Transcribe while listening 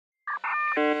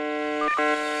Let's go.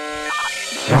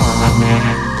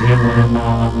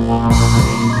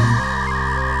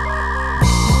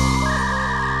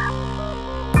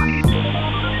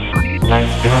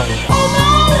 Oh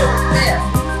no!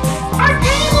 Our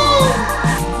table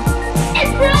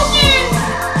is broken!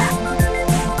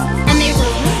 And they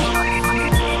were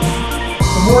rooming.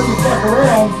 The more you fuck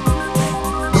around,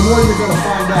 the more you're gonna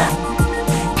find out.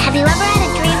 Have you ever had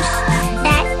a dream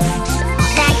that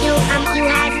you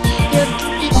had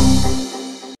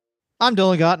I'm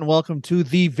Dylan Gott, and welcome to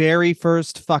the very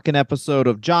first fucking episode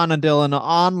of John and Dylan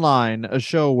Online, a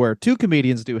show where two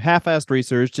comedians do half-assed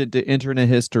research into internet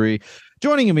history.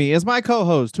 Joining me is my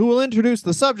co-host, who will introduce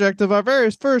the subject of our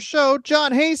very first show,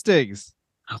 John Hastings.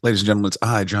 Ladies and gentlemen, it's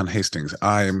I, John Hastings.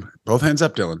 I'm both hands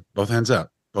up, Dylan. Both hands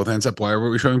up. Both hands up. Why are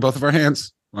we showing both of our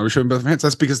hands? Why are we showing both of our hands?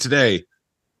 That's because today,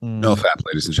 No Fap,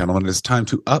 ladies and gentlemen, it is time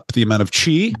to up the amount of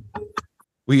chi.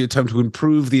 We attempt to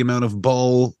improve the amount of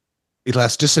ball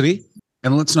elasticity.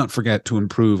 And let's not forget to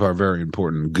improve our very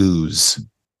important goos.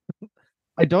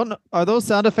 I don't know. Are those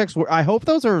sound effects? I hope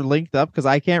those are linked up because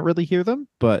I can't really hear them,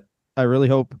 but I really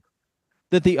hope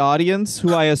that the audience,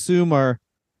 who I assume are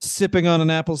sipping on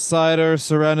an apple cider,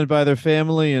 surrounded by their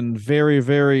family, and very,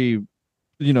 very,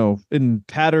 in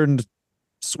patterned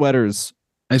sweaters.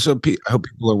 I hope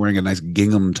people are wearing a nice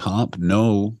gingham top.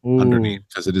 No, underneath,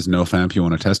 because it is No Fap. You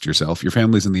want to test yourself. Your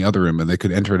family's in the other room, and they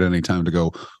could enter at any time to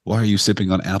go, why are you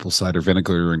sipping on apple cider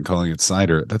vinegar and calling it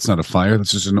cider? That's not a fire.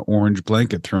 That's just an orange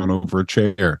blanket thrown over a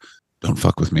chair. Don't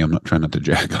fuck with me. I'm not trying not to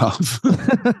jack off.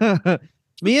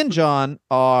 Me and John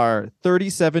are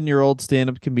 37-year-old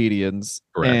stand-up comedians.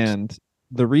 Correct. And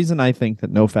the reason I think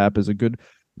that No Fap is a good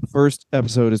first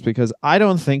episode is because I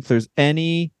don't think there's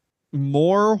any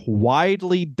more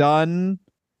widely done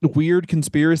weird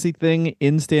conspiracy thing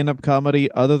in stand-up comedy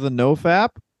other than No Fap.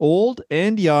 Old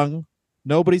and young,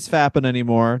 nobody's fapping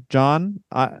anymore. John,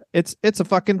 it's a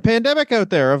fucking pandemic out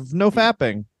there of no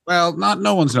fapping. Well,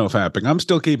 no one's no fapping. I'm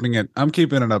still keeping it. I'm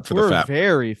keeping it up for We're the fap.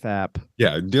 Very fap.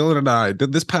 Yeah, Dylan and I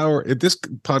did this power. If this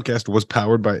podcast was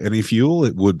powered by any fuel,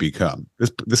 it would become this.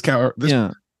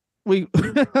 Yeah. We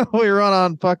we run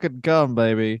on fucking cum,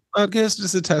 baby. Podcast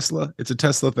is a Tesla. It's a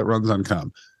Tesla that runs on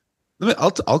cum.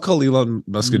 I'll call Elon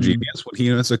Musk a genius when he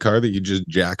invents a car that you just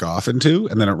jack off into,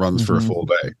 and then it runs for a full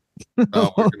day.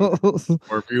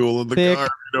 More fuel in the car.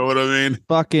 You know what I mean?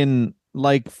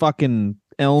 Fucking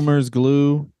Elmer's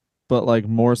glue, but like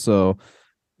more so.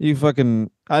 Here's what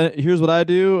I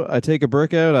do. I take a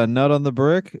brick out, I nut on the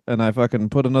brick, and I fucking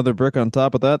put another brick on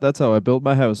top of that. That's how I built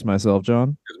my house myself,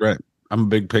 John. Right. I'm a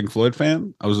big Pink Floyd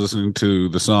fan. I was listening to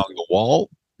the song The Wall.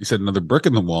 You said another brick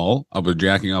in the wall. I was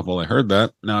jacking off while I heard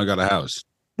that. Now I got a house.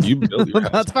 You built your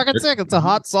house. That's fucking sick. It's a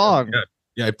hot song.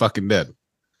 Yeah, I fucking did.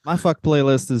 My fuck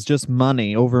playlist is just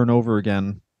money over and over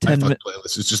again. My fuck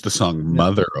playlist is just the song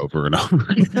Mother over and over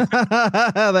again.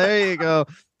 There you go.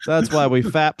 That's why we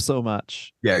fap so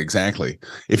much. Yeah, exactly.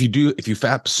 If you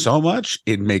fap so much,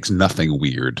 it makes nothing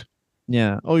weird.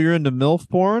 Yeah. Oh, you're into MILF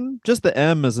porn? Just the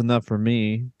M is enough for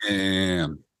me.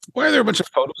 And why are there a bunch of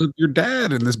photos of your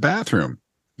dad in this bathroom?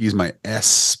 He's my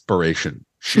aspiration.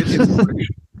 Shit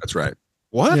inspiration. That's right.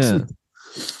 What? Yeah.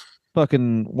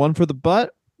 Fucking one for the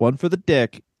butt, one for the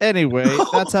dick. Anyway,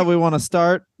 that's how we want to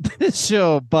start this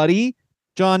show, buddy.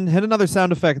 John, hit another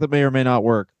sound effect that may or may not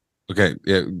work. Okay.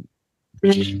 Yeah.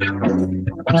 Did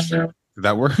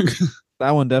that work?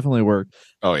 That one definitely worked.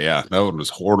 Oh, yeah. That one was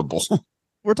horrible.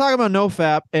 We're talking about No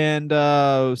Fap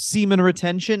and semen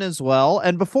retention as well.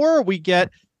 And before we get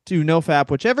to No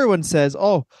Fap, which everyone says,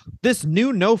 oh, this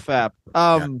new No Fap,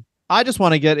 I just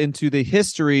want to get into the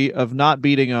history of not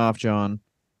beating off, John.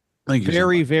 Thank you.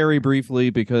 Very, very briefly,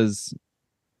 because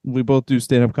we both do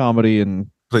stand-up comedy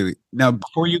and completely. Now,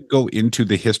 before you go into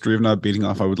the history of not beating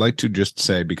off, I would like to just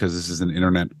say, because this is an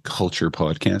internet culture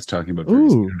podcast talking about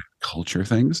various internet culture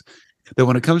things, that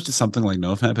when it comes to something like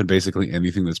No Fap and basically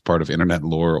anything that's part of internet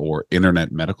lore or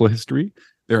internet medical history,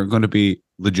 there are going to be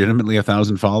legitimately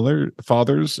 1,000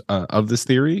 fathers of this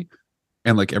theory.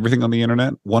 And like everything on the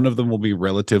internet, one of them will be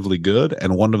relatively good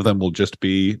and one of them will just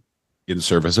be in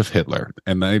service of Hitler.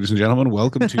 And ladies and gentlemen,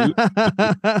 welcome to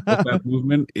that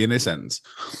movement in a sentence.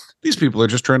 These people are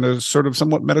just trying to sort of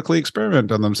somewhat medically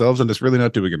experiment on themselves and it's really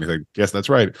not doing anything. Yes, that's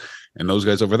right. And those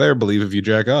guys over there believe if you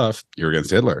jack off, you're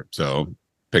against Hitler. So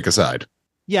pick a side.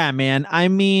 Yeah, man. I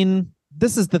mean,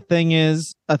 this is the thing,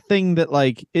 is a thing that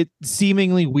like it's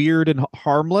seemingly weird and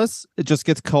harmless. It just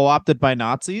gets co-opted by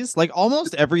Nazis. Like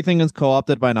almost everything is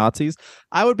co-opted by Nazis.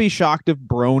 I would be shocked if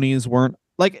bronies weren't,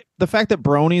 like the fact that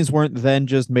bronies weren't then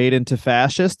just made into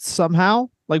fascists somehow.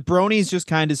 Like bronies just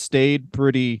kind of stayed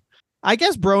pretty I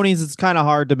guess bronies, it's kind of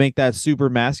hard to make that super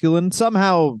masculine.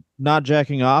 Somehow not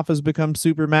jacking off has become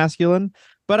super masculine.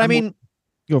 But I mean,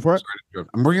 go for it.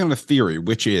 I'm working on a theory,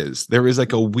 which is there is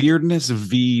like a weirdness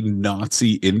v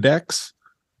Nazi index,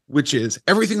 which is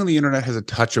everything on the internet has a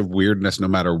touch of weirdness no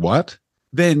matter what.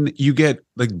 Then you get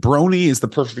like brony is the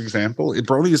perfect example.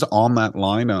 Brony is on that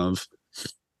line of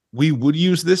we would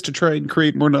use this to try and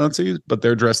create more Nazis, but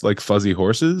they're dressed like fuzzy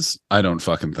horses. I don't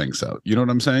fucking think so. You know what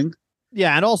I'm saying?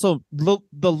 Yeah, and also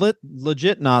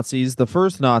legit Nazis, the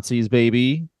first Nazis,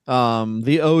 baby,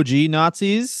 the OG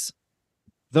Nazis,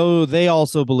 though they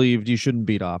also believed you shouldn't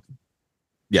beat off.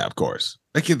 Yeah, of course.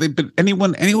 Like, but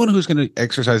anyone who's going to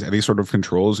exercise any sort of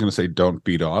control is going to say don't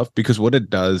beat off, because what it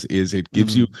does is it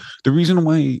gives you the reason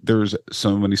why there's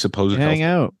so many supposed you hang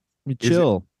out, you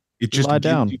chill, it just lie gives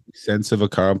down. you a sense of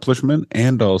accomplishment,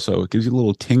 and also it gives you a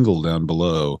little tingle down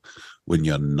below when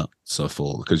your nuts are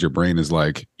full, because your brain is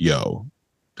like, yo,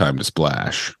 time to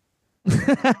splash.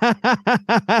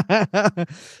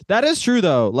 That is true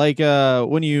though. Like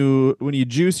when you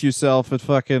juice yourself, it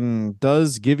fucking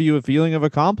does give you a feeling of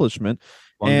accomplishment.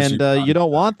 And you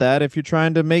don't want that if you're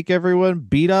trying to make everyone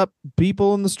beat up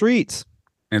people in the streets.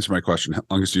 Answer my question. How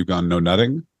long as you've gone no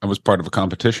nutting? I was part of a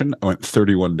competition. I went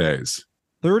 31 days.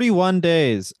 31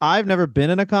 days. I've never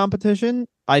been in a competition.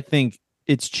 I think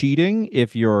it's cheating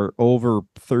if you're over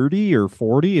 30 or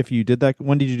 40. If you did that,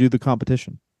 when did you do the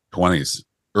competition? 20s,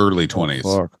 early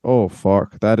 20s. Oh,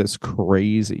 fuck. That is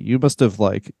crazy. You must have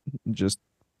like just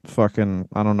fucking,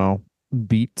 I don't know,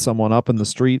 beat someone up in the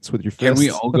streets with your fists. Can we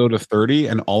all go to 30?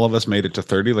 And all of us made it to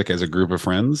 30, like as a group of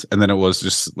friends. And then it was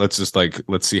just, let's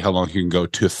see how long you can go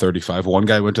to 35. One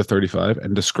guy went to 35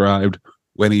 and described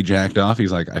when he jacked off.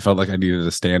 He's like, I felt like I needed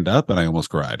to stand up and I almost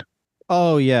cried.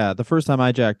 Oh, yeah. The first time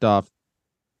I jacked off,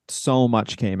 so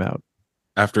much came out.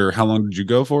 After how long did you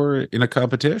go for in a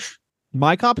competition?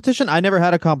 My competition? I never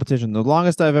had a competition. The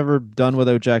longest I've ever done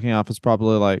without jacking off is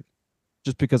probably like,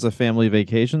 just because of family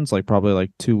vacations, like probably like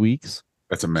 2 weeks.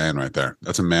 That's a man right there.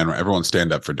 That's a man. Everyone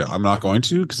stand up for Dylan. I'm not going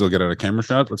to, because they'll get out a camera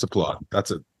shot. Let's applaud. That's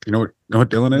it. You know what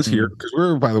Dylan is here? Because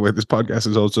we're, by the way, this podcast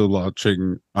is also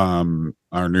launching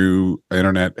our new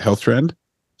internet health trend,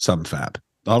 some Fap.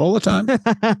 Not all the time.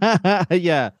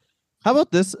 Yeah. How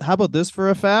about this for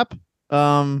a Fap?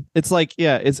 It's like,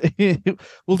 yeah, it's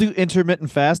we'll do intermittent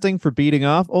fasting for beating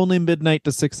off, only midnight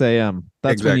to 6 a.m.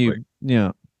 That's exactly.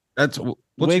 When that's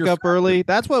wake up early.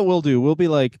 That's what we'll do. We'll be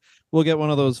like, we'll get one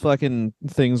of those fucking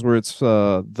things where it's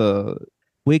the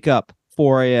wake up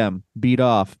 4 a.m. beat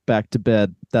off, back to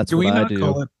bed. That's what I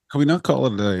do. Can we not call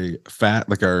it a fat,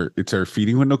 like it's our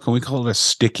feeding window? Can we call it a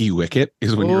sticky wicket?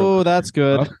 That's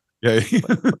good. Yeah.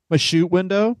 My shoot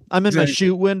window. I'm in my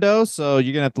shoot window, so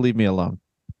you're gonna have to leave me alone.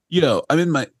 Yo, I'm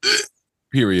in my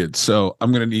period, so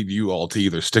I'm gonna need you all to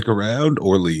either stick around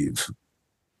or leave.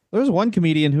 There's one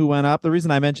comedian who went up. The reason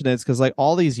I mentioned it is because like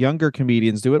all these younger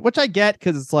comedians do it, which I get,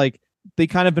 because it's like they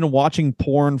kind of been watching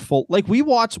porn like we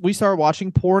started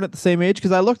watching porn at the same age,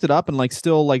 because I looked it up, and like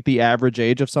still like the average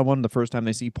age of someone the first time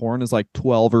they see porn is like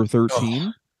 12 or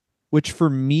 13, which for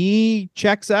me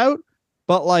checks out.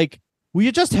 But like we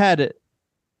just had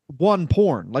one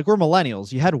porn. Like we're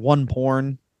millennials. You had one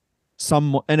porn,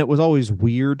 and it was always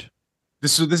weird.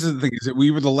 This is the thing, is that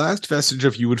we were the last vestige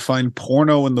of you would find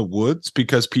porno in the woods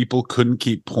because people couldn't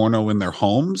keep porno in their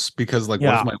homes, because like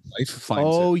what if my wife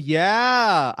finds it? Oh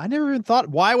yeah. I never even thought,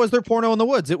 why was there porno in the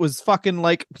woods? It was fucking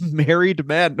like married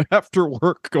men after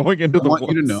work going into the woods. I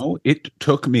want you to know, it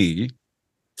took me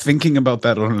thinking about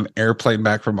that on an airplane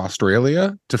back from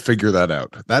Australia to figure that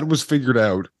out. That was figured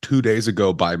out 2 days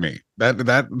ago by me.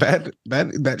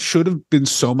 That should have been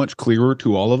so much clearer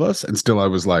to all of us, and still I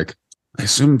was like, I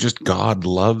assume just God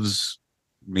loves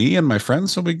me and my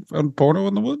friends, so we found porno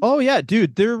in the woods. Oh yeah,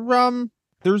 dude.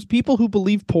 There's people who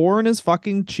believe porn is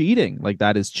fucking cheating. Like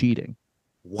that is cheating.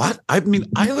 What? I mean,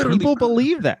 I literally people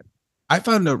believe that. I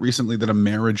found out recently that a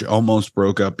marriage almost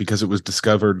broke up because it was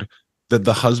discovered that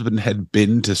the husband had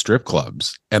been to strip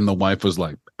clubs, and the wife was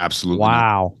like, absolutely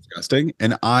disgusting.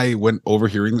 And I went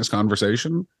overhearing this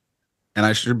conversation, and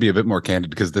I should be a bit more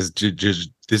candid because this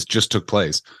just took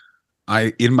place.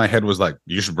 In my head was like,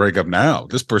 you should break up now.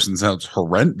 This person sounds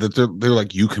horrendous. They're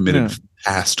like, you committed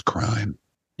past crime.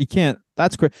 You can't.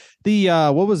 That's great. The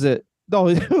what was it?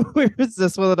 No, where's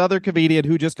this with another comedian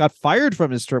who just got fired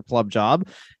from his strip club job,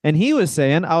 and he was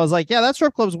saying, I was like, yeah, that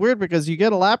strip club's weird because you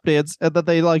get a lap dance and that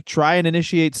they like try and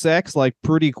initiate sex like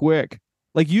pretty quick.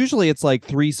 Like usually it's like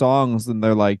 3 songs and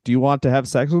they're like, do you want to have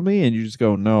sex with me? And you just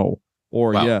go no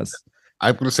or yes.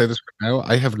 I'm going to say this right now.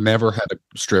 I have never had a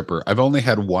stripper. I've only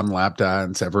had one lap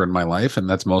dance ever in my life, and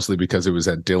that's mostly because it was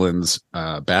at Dylan's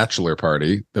bachelor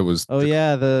party. That was Oh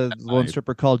yeah, the one night.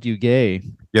 stripper called you gay.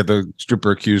 Yeah, the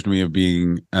stripper accused me of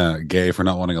being gay for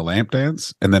not wanting a lamp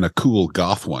dance, and then a cool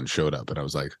goth one showed up, and I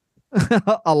was like,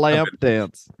 A lamp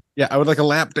dance. "Yeah, I would like a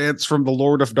lap dance from the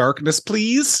Lord of Darkness,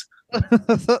 please."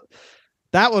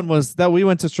 That one was that we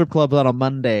went to strip clubs on a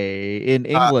Monday in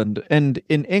England, and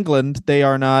in England they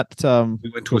are not.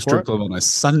 We went to a strip club on a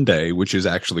Sunday, which is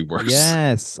actually worse.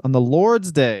 Yes, on the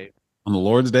Lord's Day. On the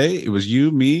Lord's Day, it was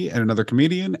you, me, and another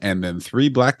comedian, and then 3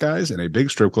 black guys in a big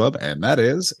strip club, and that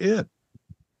is it.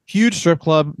 Huge strip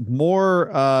club,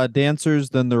 more dancers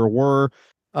than there were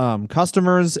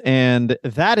customers, and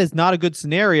that is not a good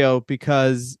scenario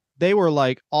because they were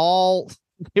all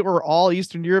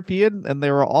Eastern European, and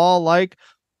they were all like,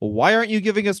 "Why aren't you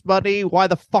giving us money? Why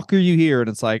the fuck are you here?" And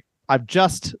it's like,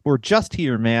 we're just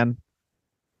here, man.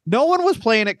 No one was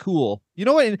playing it cool. You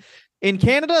know what? In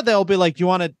Canada, they'll be like, "You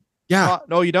want to?" Yeah.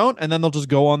 No, you don't. And then they'll just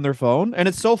go on their phone, and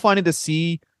it's so funny to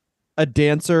see a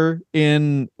dancer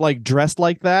in like dressed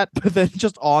like that, but then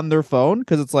just on their phone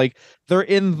because it's like they're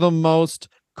in the most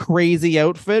crazy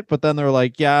outfit, but then they're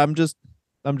like, "Yeah, I'm just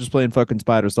playing fucking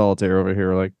Spider Solitaire over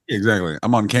here." Like, Exactly.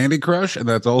 I'm on Candy Crush, and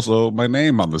that's also my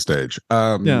name on the stage.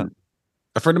 Yeah.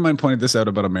 A friend of mine pointed this out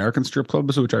about American strip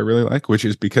clubs, which I really like, which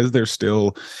is because they're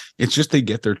still, it's just they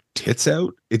get their tits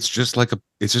out. It's just like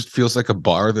it just feels like a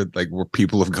bar that like where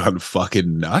people have gone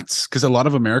fucking nuts. Because a lot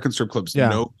of American strip clubs,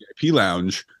 no VIP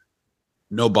lounge,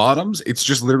 no bottoms. It's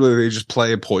just literally they just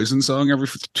play a Poison song every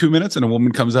 2 minutes, and a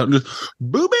woman comes out and just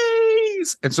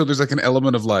boobies. And so there's like an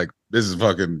element of like, this is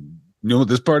fucking. You know what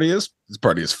this party is? This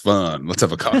party is fun. Let's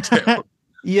have a cocktail.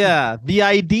 Yeah, the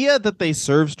idea that they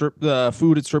serve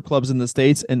food at strip clubs in the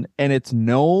States and it's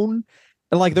known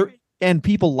and like and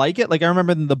people like it. Like I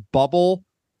remember in the bubble,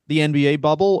 the NBA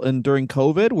bubble, and during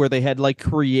COVID, where they had like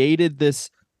created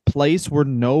this place where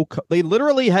they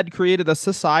literally had created a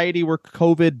society where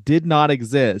COVID did not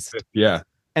exist. Yeah.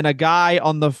 And a guy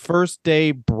on the first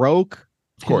day broke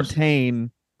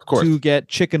contain to get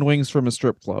chicken wings from a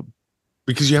strip club.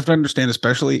 Because you have to understand,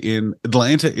 especially in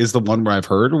Atlanta is the one where I've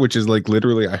heard, which is like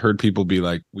literally I heard people be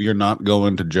like, we are not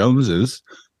going to Jones's.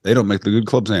 They don't make the good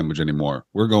club sandwich anymore.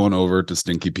 We're going over to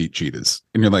Stinky Pete Cheetahs.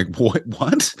 And you're like, what?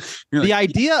 You're the like,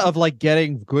 idea of like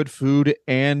getting good food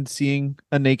and seeing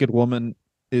a naked woman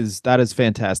is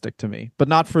fantastic to me, but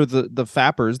not for the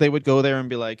fappers. They would go there and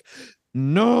be like,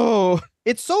 no,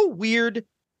 it's so weird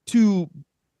to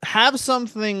have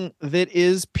something that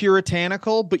is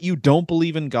puritanical, but you don't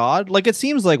believe in God. Like it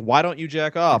seems like, why don't you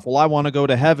jack off? Well, I want to go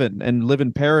to heaven and live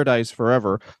in paradise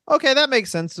forever. Okay, that makes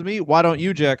sense to me. Why don't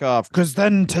you jack off? Because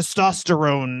then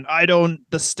testosterone,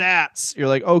 the stats. You're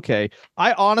like, okay,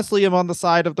 I honestly am on the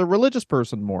side of the religious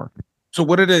person more. So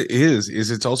what it is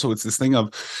it's this thing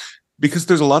of, because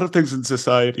there's a lot of things in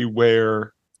society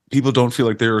where people don't feel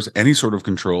like there's any sort of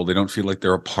control. They don't feel like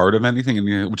they're a part of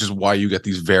anything, which is why you get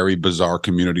these very bizarre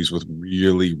communities with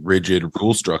really rigid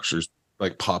rule structures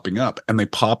like popping up, and they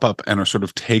pop up and are sort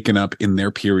of taken up in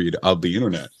their period of the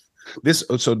internet.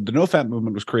 So the No Fap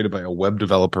movement was created by a web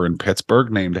developer in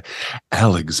Pittsburgh named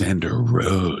Alexander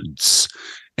Rhodes.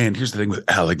 And here's the thing with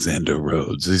Alexander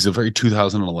Rhodes. He's a very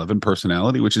 2011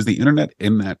 personality, which is the internet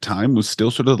in that time was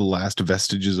still sort of the last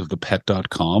vestiges of the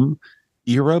pet.com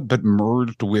era, but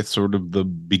merged with sort of the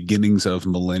beginnings of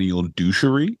millennial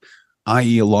douchery,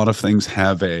 i.e. a lot of things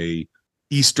have a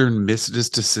Eastern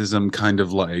mysticism, kind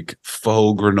of like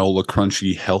faux granola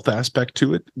crunchy health aspect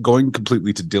to it. Going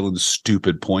completely to Dylan's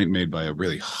stupid point made by a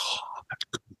really hot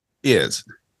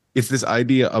it's this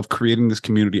idea of creating this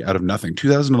community out of nothing.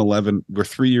 2011, we're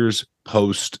 3 years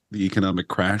post the economic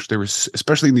crash. There was,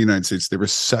 especially in the United States, there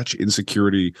was such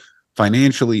insecurity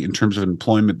financially in terms of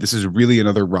employment. This is really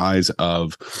another rise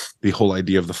of the whole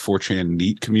idea of the 4chan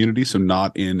NEET community. So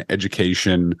not in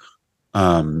education,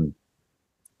 not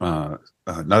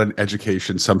in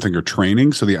education, something or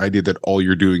training. So the idea that all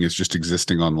you're doing is just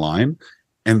existing online.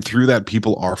 And through that,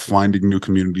 people are finding new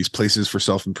communities, places for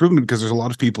self-improvement, because there's a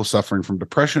lot of people suffering from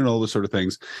depression and all those sort of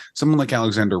things. Someone like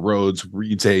Alexander Rhodes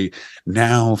reads a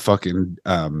now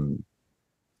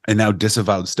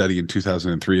disavowed study in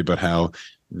 2003 about how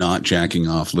not jacking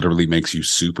off literally makes you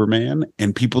Superman,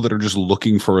 and people that are just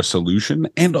looking for a solution.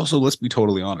 And also, let's be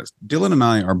totally honest, Dylan and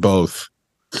I are both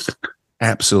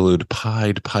absolute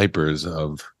Pied Pipers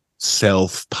of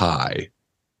self-pie.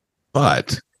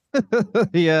 But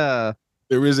yeah,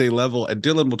 there is a level, and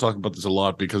Dylan will talk about this a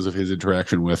lot because of his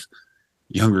interaction with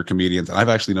younger comedians. I've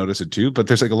actually noticed it too, but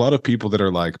there's like a lot of people that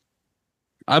are like,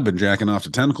 I've been jacking off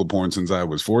to tentacle porn since I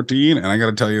was 14, and I got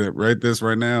to tell you that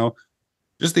right now,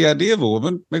 Just the idea of a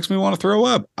woman makes me want to throw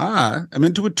up. I'm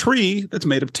into a tree that's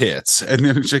made of tits. And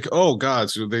then it's like, oh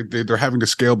God, so they're having to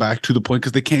scale back to the point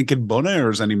because they can't get bon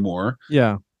airs anymore.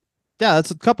 Yeah. Yeah,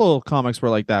 that's a couple of comics were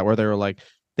like that, where they were like,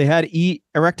 they had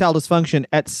erectile dysfunction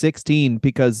at 16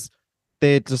 because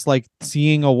they just like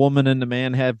seeing a woman and a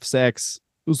man have sex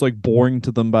was like boring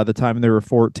to them by the time they were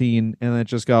 14, and it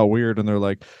just got weird, and they're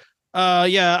like,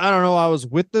 yeah, I don't know, I was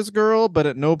with this girl, but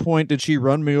at no point did she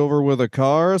run me over with a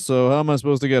car, so how am I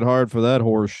supposed to get hard for that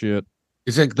horse shit?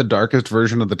 It's like the darkest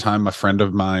version of the time a friend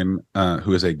of mine,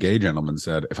 who is a gay gentleman,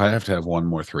 said, if I have to have one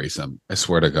more threesome, I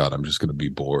swear to God, I'm just going to be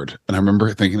bored. And I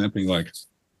remember thinking that, being like,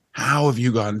 how have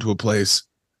you gotten to a place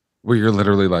where you're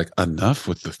literally like, enough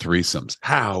with the threesomes?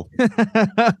 How?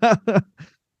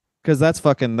 Because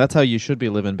that's how you should be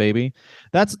living, baby.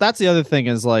 That's the other thing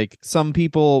is like some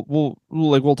people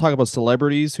we'll talk about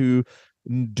celebrities who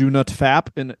do not fap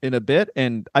in a bit,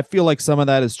 and I feel like some of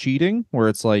that is cheating, where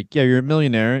it's like, yeah, you're a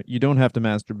millionaire, you don't have to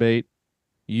masturbate,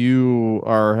 you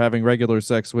are having regular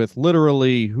sex with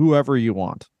literally whoever you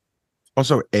want.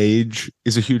 Also, age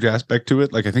is a huge aspect to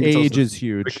it. Like, I think age is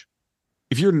huge. Like,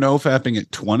 if you're no fapping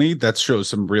at 20, that shows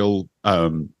some real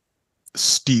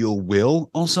steel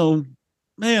will. Also,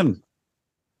 man,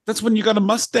 that's when you got a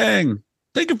Mustang.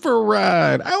 Take it for a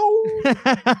ride. Ow.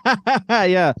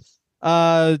 Yeah.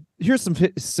 Here's some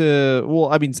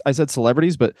I mean, I said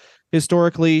celebrities, but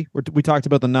historically we talked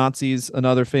about the Nazis.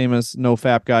 Another famous no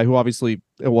fap guy who obviously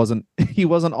he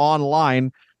wasn't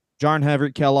online, John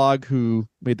Havert Kellogg, who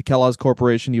made the Kellogg's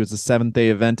Corporation. He was a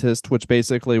Seventh-day Adventist, which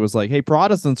basically was like, hey,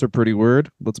 Protestants are pretty weird,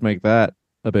 let's make that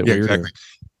a bit weirder. Exactly.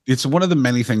 It's one of the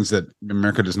many things that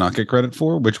America does not get credit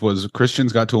for, which was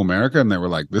Christians got to America and they were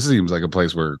like, this seems like a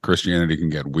place where Christianity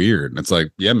can get weird. And it's like,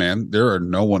 yeah, man, there are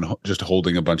no one just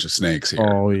holding a bunch of snakes here.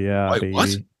 Oh, yeah. Like, baby. what?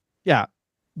 Yeah.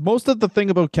 Most of the thing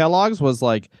about Kellogg's was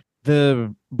like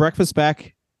the breakfast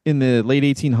back in the late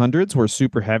 1800s were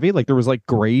super heavy. Like there was like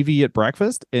gravy at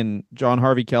breakfast, and John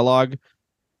Harvey Kellogg,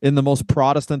 in the most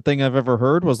Protestant thing I've ever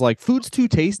heard, was like, food's too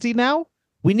tasty now.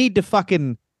 We need to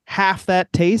fucking half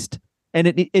that taste. And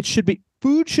it should be,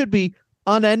 food should be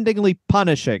unendingly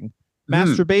punishing.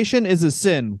 Masturbation is a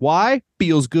sin. Why?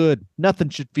 Feels good. Nothing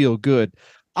should feel good.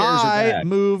 I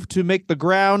move to make the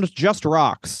ground just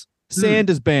rocks. Sand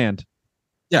is banned.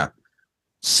 Yeah.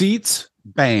 Seats,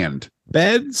 banned.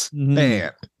 Beds,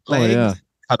 banned. Legs,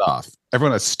 cut off.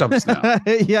 Everyone has stomachs now.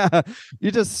 Yeah.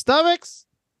 You just stomachs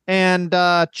and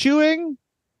chewing.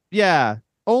 Yeah.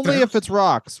 Only if it's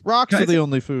rocks. Rocks are the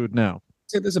only food now.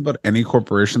 Say this about any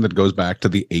corporation that goes back to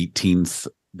the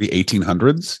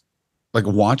 1800s. Like,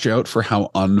 watch out for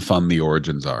how unfun the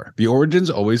origins are. The origins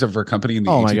always of a company in the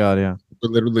my God, yeah. We're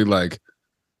literally like,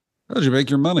 how did you make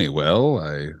your money? Well,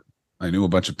 I knew a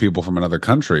bunch of people from another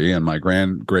country, and my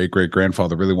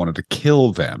great-great-grandfather really wanted to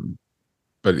kill them,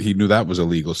 but he knew that was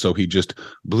illegal, so he just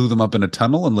blew them up in a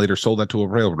tunnel and later sold that to a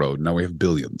railroad. Now we have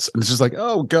billions. And it's just like,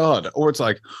 oh God. Or it's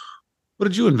like, what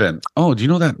did you invent? Oh, do you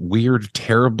know that weird,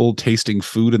 terrible tasting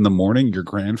food in the morning your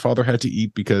grandfather had to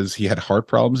eat because he had heart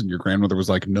problems, and your grandmother was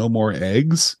like, no more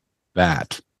eggs?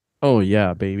 That. Oh,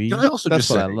 yeah, baby. Can I also That's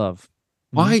just what say, I love.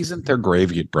 why isn't there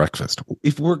gravy at breakfast?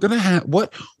 If we're going to have,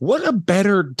 what a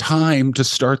better time to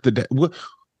start the day.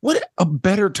 What a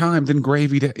better time than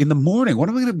gravy in the morning? Why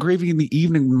am I going to have gravy in the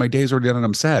evening when my day's already done and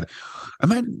I'm sad? I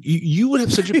mean, you would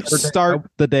have such a better start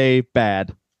the day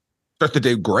bad. Start the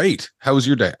day great. How was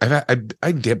your day?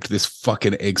 I dipped this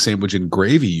fucking egg sandwich in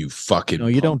gravy. You fucking no,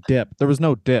 you don't dip. There was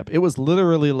no dip. It was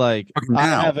literally like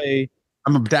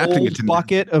I'm adapting it to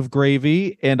bucket of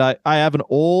gravy, and I have an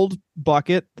old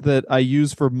bucket that I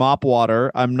use for mop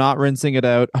water. I'm not rinsing it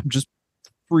out. I'm just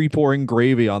free pouring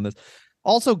gravy on this.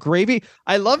 Also, gravy.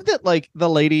 I love that, like the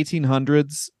late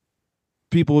 1800s,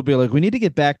 people would be like, we need to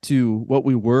get back to what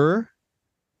we were,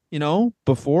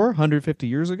 before 150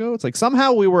 years ago. It's like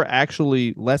somehow we were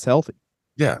actually less healthy.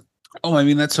 Yeah. Oh, I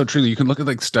mean, that's so true. You can look at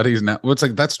like studies now. Well, it's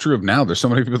like, that's true of now. There's so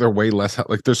many people that are way less,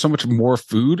 like there's so much more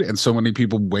food and so many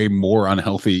people way more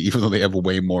unhealthy, even though they have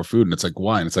way more food. And it's like,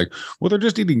 why? And it's like, well, they're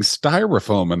just eating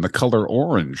styrofoam and the color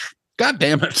orange. God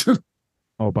damn it.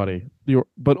 Oh, buddy.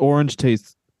 But orange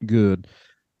tastes good.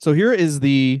 So here is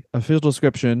the official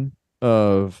description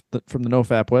from the No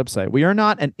Fap website. We are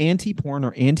not an anti-porn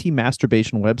or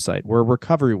anti-masturbation website. We're a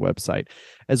recovery website.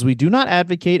 As we do not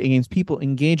advocate against people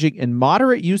engaging in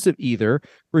moderate use of either,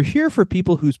 we're here for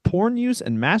people whose porn use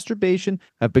and masturbation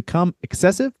have become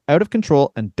excessive, out of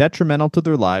control, and detrimental to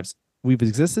their lives. We've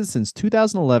existed since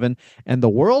 2011, and the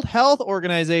World Health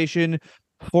Organization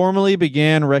formally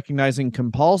began recognizing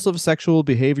compulsive sexual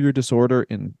behavior disorder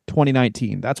in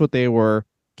 2019. That's what they were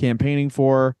campaigning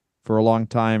for. for a long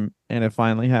time, and it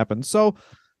finally happened. So,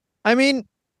 I mean,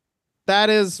 that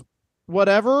is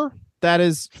whatever. That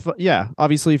is, yeah.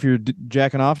 Obviously, if you're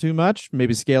jacking off too much,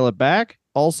 maybe scale it back.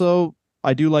 Also,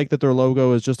 I do like that their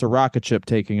logo is just a rocket ship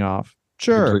taking off.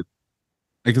 Sure.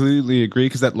 I completely agree,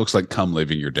 because that looks like cum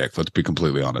leaving your dick. Let's be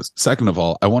completely honest. Second of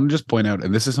all, I want to just point out,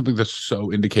 and this is something that's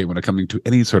so indicate when it coming to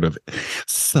any sort of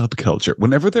subculture,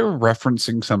 whenever they're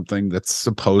referencing something that's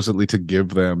supposedly to give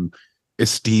them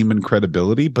esteem and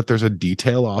credibility, but there's a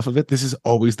detail off of it. This is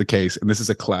always the case. And this is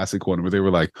a classic one where they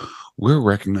were like, we're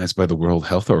recognized by the World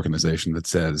Health Organization that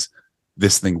says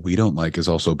this thing we don't like is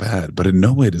also bad, but in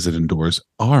no way does it endorse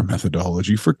our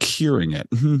methodology for curing it.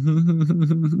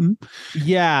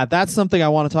 Yeah, that's something I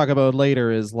want to talk about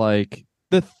later, is like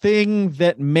the thing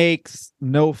that makes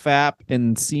No Fap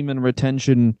and semen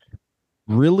retention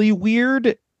really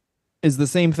weird is the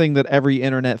same thing that every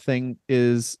internet thing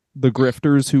is, the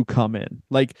grifters who come in.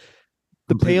 Like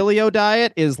the paleo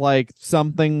diet is like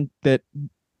something that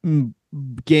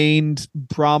gained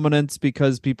prominence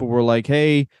because people were like,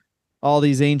 hey, all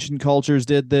these ancient cultures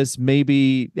did this,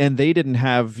 maybe, and they didn't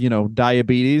have,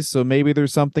 diabetes, so maybe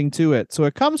there's something to it. So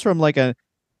it comes from like a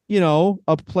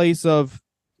place of,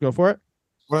 go for it.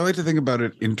 What I like to think about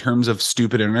it in terms of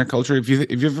stupid internet culture, if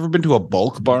you've ever been to a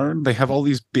bulk barn, they have all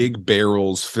these big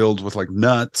barrels filled with like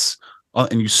nuts,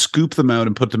 and you scoop them out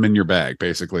and put them in your bag,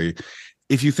 basically.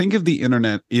 If you think of the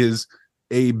internet is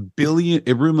a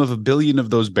room of 1 billion of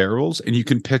those barrels, and you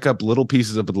can pick up little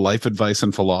pieces of life advice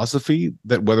and philosophy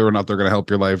that whether or not they're going to help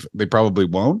your life, they probably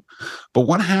won't. But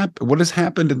what has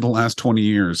happened in the last 20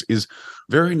 years is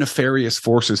very nefarious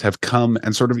forces have come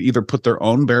and sort of either put their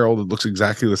own barrel that looks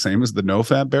exactly the same as the No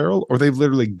Fap barrel, or they've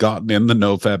literally gotten in the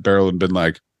No Fap barrel and been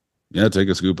like, yeah, take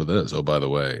a scoop of this. Oh, by the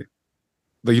way.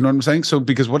 But you know what I'm saying? So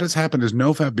because what has happened is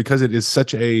No Fap, because it is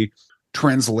such a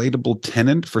translatable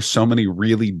tenant for so many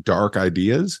really dark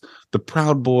ideas, the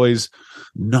Proud Boys,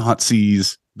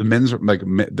 Nazis, the men's, like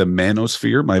the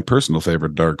manosphere, my personal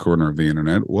favorite dark corner of the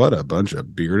internet. What a bunch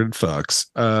of bearded fucks.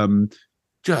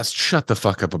 Just shut the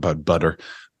fuck up about butter.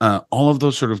 All of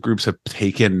those sort of groups have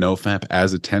taken No Fap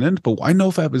as a tenant, but why No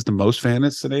Fap is the most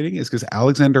fascinating is because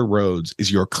Alexander Rhodes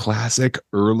is your classic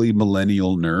early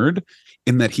millennial nerd,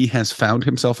 in that he has found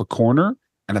himself a corner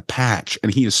and a patch,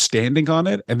 and he is standing on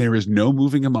it, and there is no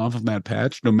moving him off of that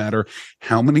patch, no matter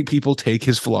how many people take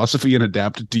his philosophy and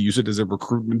adapt it to use it as a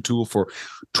recruitment tool for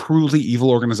truly evil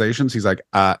organizations. He's like,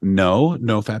 no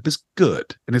Fap is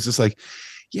good. And it's just like,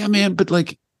 yeah, man, but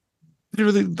like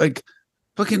literally, like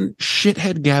fucking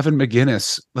shithead Gavin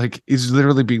McGinnis like is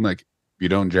literally being like, if you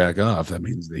don't jack off, that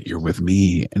means that you're with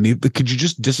me. And could you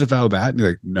just disavow that? And you're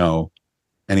like, no,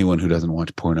 anyone who doesn't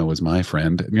watch porno is my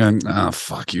friend. And you're like, oh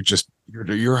fuck,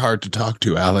 you're hard to talk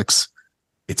to, Alex.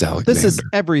 It's Alexander. This is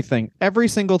everything, every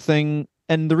single thing.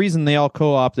 And the reason they all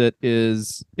co-opt it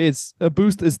is it's the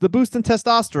boost in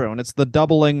testosterone. It's the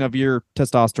doubling of your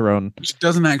testosterone. Which it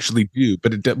doesn't actually do,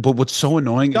 but what's so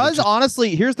annoying is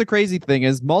honestly, here's the crazy thing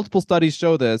is multiple studies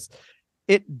show this.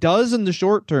 It does in the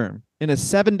short term. In a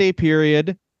 7-day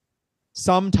period,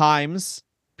 sometimes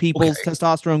people's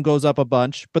testosterone goes up a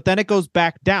bunch, but then it goes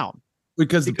back down.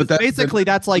 Because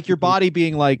that's like your body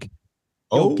being like,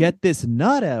 get this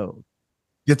nut out.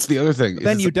 It's the other thing.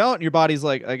 Then you don't. And your body's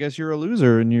like, I guess you're a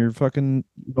loser and you're fucking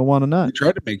don't want a nut. We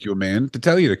tried to make you a man to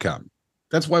tell you to come.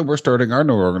 That's why we're starting our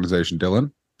new organization,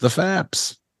 Dylan. The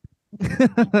Faps.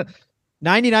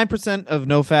 99% of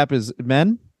No Fap is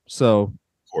men. So,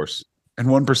 of course. And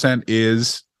 1%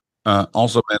 is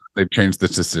also men. They've changed the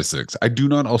statistics. I do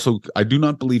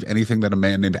not believe anything that a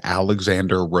man named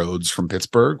Alexander Rhodes from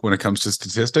Pittsburgh, when it comes to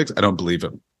statistics, I don't believe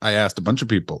him. I asked a bunch of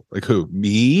people, like who?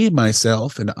 Me,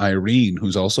 myself, and Irene,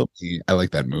 who's also me. I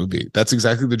like that movie. That's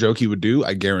exactly the joke he would do.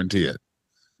 I guarantee it.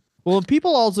 Well, if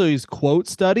people also use quote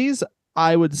studies,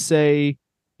 I would say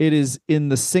it is in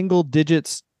the single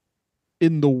digits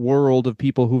in the world of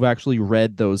people who've actually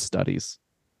read those studies.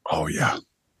 Oh, yeah.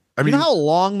 I mean, you know how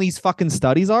long these fucking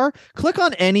studies are? Click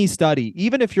on any study,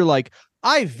 even if you're like,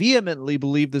 I vehemently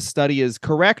believe this study is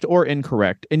correct or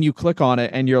incorrect. And you click on it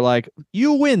and you're like,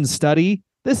 you win, study.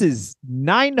 This is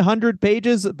 900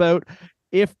 pages about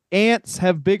if ants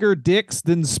have bigger dicks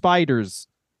than spiders.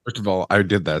 First of all, I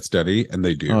did that study, and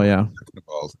they do. Oh, yeah. Second of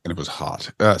all, and it was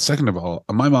hot. Second of all,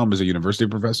 my mom is a university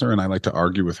professor, and I like to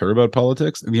argue with her about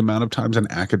politics. And the amount of times an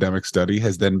academic study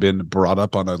has then been brought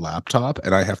up on a laptop,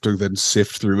 and I have to then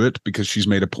sift through it because she's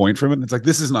made a point from it. And it's like,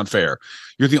 this is not fair.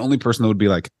 You're the only person that would be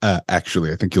like,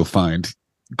 actually, I think you'll find,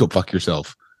 go fuck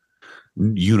yourself.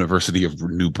 University of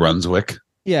New Brunswick.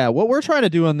 Yeah, what we're trying to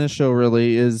do on this show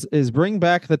really is bring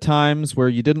back the times where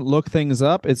you didn't look things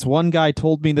up. It's one guy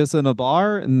told me this in a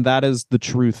bar, and that is the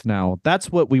truth now.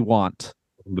 That's what we want.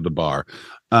 With the bar.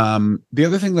 The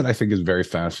other thing that I think is very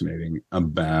fascinating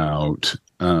about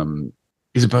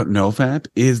NoFap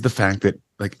is the fact that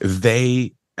like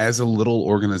they, as a little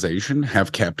organization,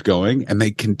 have kept going and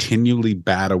they continually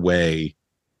bat away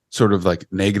sort of like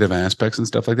negative aspects and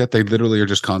stuff like that. They literally are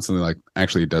just constantly like,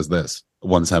 actually, it does this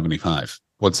 175,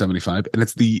 175. And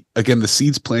it's the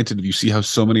seeds planted. You see how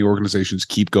so many organizations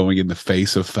keep going in the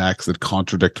face of facts that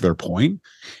contradict their point.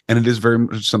 And it is very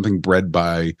much something bred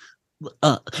by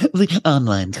the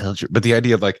online culture. But the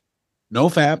idea of like,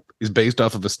 NoFap is based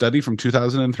off of a study from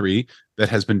 2003 that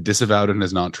has been disavowed and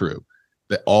is not true.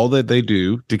 That all that they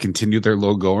do to continue their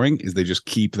low going is they just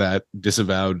keep that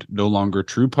disavowed, no longer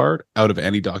true part out of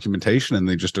any documentation, and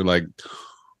they just are like,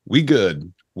 "We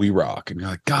good, we rock," and you're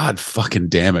like, "God fucking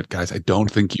damn it, guys! I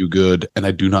don't think you good, and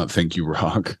I do not think you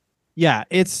rock." Yeah,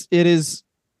 it is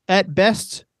at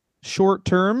best short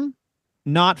term,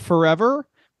 not forever.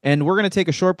 And we're gonna take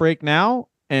a short break now,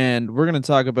 and we're gonna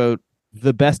talk about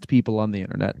the best people on the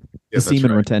internet, the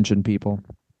semen retention people.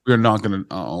 We're not gonna.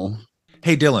 Oh.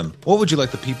 Hey, Dylan, what would you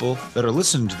like the people that are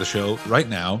listening to the show right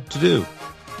now to do?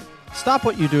 Stop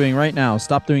what you're doing right now.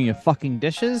 Stop doing your fucking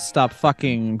dishes. Stop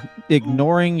fucking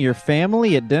ignoring your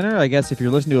family at dinner. I guess if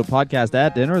you're listening to a podcast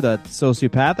at dinner that's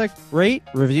sociopathic, rate,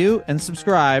 review, and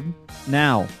subscribe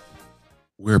now.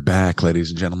 We're back, ladies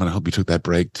and gentlemen. I hope you took that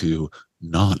break to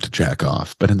not jack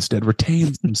off, but instead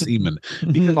retain some semen.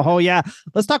 Oh yeah,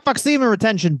 let's talk fuck semen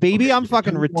retention, baby. Okay, I'm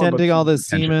fucking retenting all this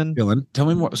semen. Dylan, tell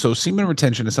me more. So semen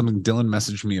retention is something Dylan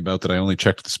messaged me about that I only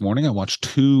checked this morning. I watched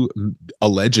 2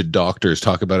 alleged doctors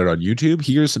talk about it on YouTube.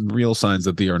 Here's some real signs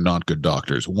that they are not good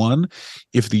doctors. 1,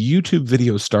 if the YouTube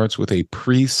video starts with a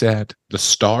preset, the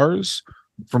stars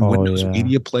from Windows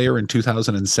Media Player in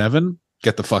 2007,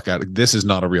 get the fuck out. This is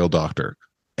not a real doctor.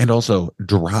 And also,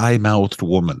 dry-mouthed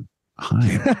woman.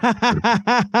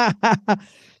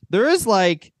 there is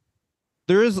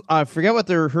I forget what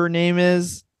her name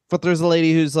is, but there's a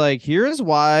lady who's like, here's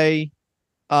why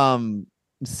semen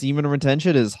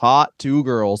retention is hot to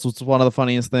girls, which is one of the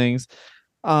funniest things.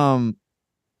 I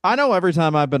know every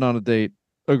time I've been on a date,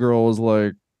 a girl is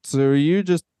like, so do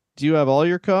you have all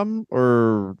your cum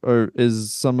or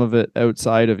is some of it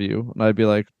outside of you? And I'd be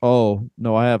like, oh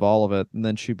no, I have all of it. And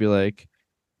then she'd be like,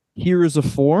 here is a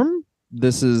form.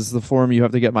 This is the form you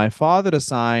have to get my father to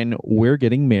sign. We're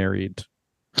getting married.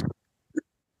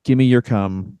 Give me your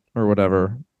cum or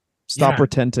whatever. Stop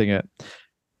retenting it.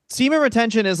 Semen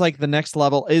retention is like the next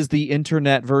level, is the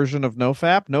internet version of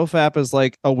NoFap. NoFap is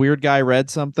like a weird guy read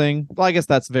something. Well, I guess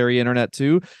that's very internet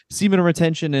too. Semen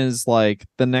retention is like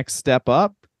the next step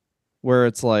up where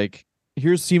it's like,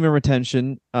 here's semen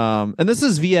retention. And this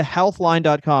is via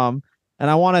healthline.com. And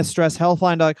I want to stress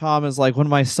healthline.com is like when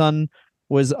my son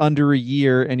was under a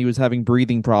year and he was having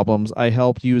breathing problems, I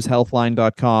helped use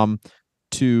healthline.com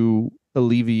to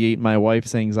alleviate my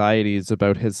wife's anxieties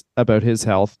about his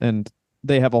health. And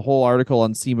they have a whole article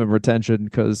on semen retention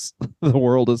because the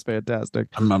world is fantastic.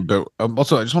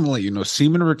 Also, I just want to let you know,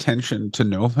 semen retention to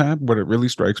NoFap, what it really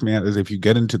strikes me at is if you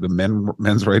get into the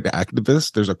men's rights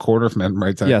activists, there's a quarter of men's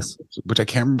rights activists, which I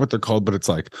can't remember what they're called, but it's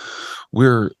like,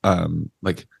 we're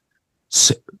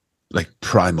like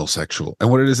primal sexual. And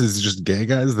what it is just gay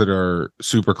guys that are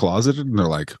super closeted and they're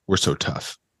like, we're so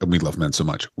tough and we love men so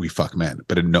much. We fuck men,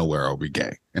 but in nowhere are we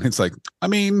gay. And it's like, I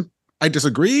mean, I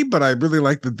disagree, but I really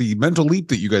like the mental leap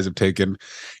that you guys have taken.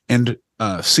 And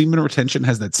semen retention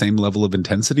has that same level of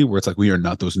intensity where it's like, we are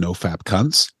not those NoFap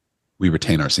cunts. We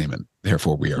retain our semen.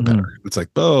 Therefore, we are better. It's like,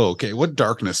 oh, okay. What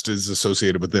darkness is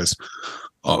associated with this?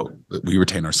 Oh, we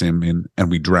retain our semen and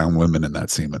we drown women in that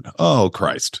semen. Oh,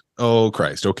 Christ.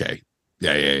 Okay.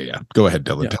 Yeah. Go ahead,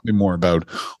 Dylan. Tell me more about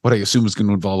what I assume is going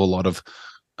to involve a lot of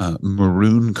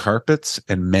maroon carpets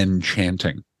and men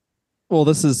chanting. Well,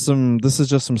 this is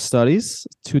just some studies.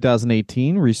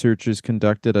 2018, researchers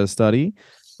conducted a study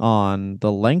on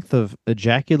the length of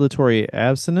ejaculatory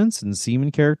abstinence and semen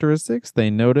characteristics.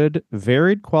 They noted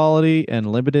varied quality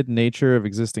and limited nature of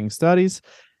existing studies.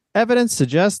 Evidence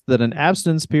suggests that an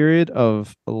abstinence period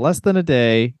of less than a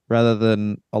day rather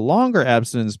than a longer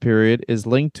abstinence period is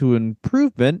linked to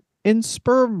improvement in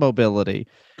sperm mobility.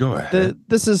 Go ahead.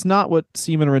 This is not what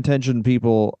semen retention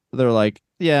people, they're like,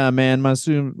 yeah, man, my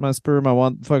sperm, I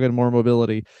want fucking more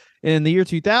mobility. In the year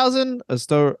 2000,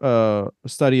 a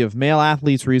study of male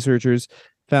athletes researchers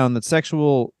found that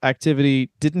sexual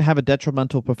activity didn't have a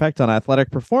detrimental effect on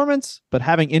athletic performance, but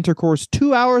having intercourse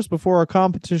 2 hours before a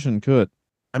competition could.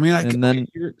 I mean,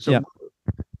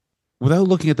 without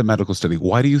looking at the medical study,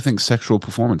 why do you think sexual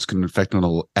performance can affect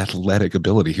an athletic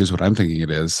ability? Here's what I'm thinking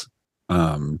it is.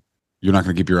 You're not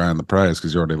going to keep your eye on the prize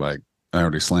because you're already like, I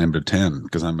already slammed a 10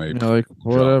 because I made like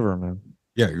whatever, man.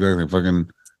 Yeah, exactly. Fucking.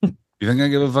 You think I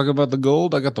give a fuck about the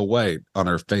gold? I got the white on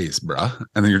her face, bruh.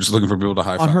 And then you're just looking for people to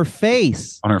high five. On her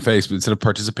face. On her face, but instead of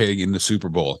participating in the Super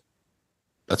Bowl.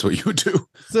 That's what you would do.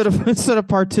 Instead of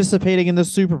participating in the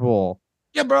Super Bowl.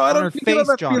 Yeah, bro. I don't need to get on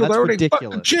that field. That's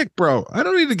ridiculous. Chick, bro. I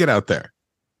don't need to get out there.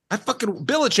 I fucking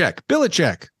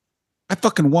Belichick. I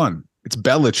fucking won. It's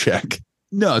Belichick.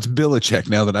 No, it's Belichick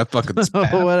now that I fucking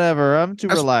whatever. I'm too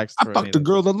relaxed. I fucked a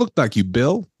girl that looked like you,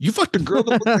 Bill. You fucked a girl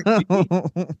that looked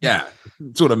like me. Yeah,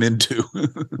 that's what I'm into.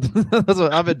 That's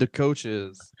what I'm into.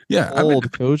 Coaches. Yeah,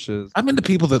 old coaches. I'm into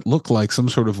people that look like some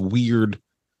sort of weird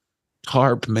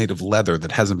tarp made of leather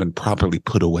that hasn't been properly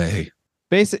put away.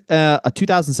 A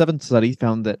 2007 study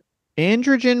found that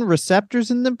androgen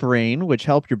receptors in the brain, which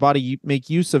help your body make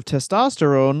use of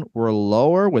testosterone, were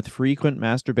lower with frequent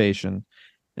masturbation.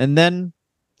 And then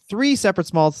 3 separate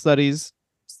small studies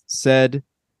said,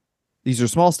 these are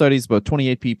small studies, but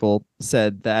 28 people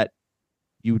said that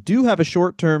you do have a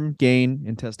short-term gain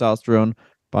in testosterone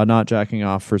by not jacking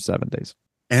off for 7 days.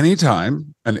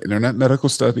 Anytime an internet medical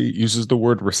study uses the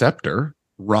word receptor,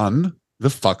 run the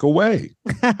fuck away.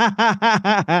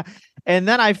 And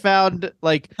then I found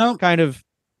kind of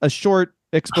a short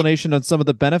explanation on some of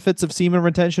the benefits of semen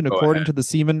retention according to the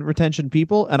semen retention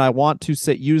people, and I want to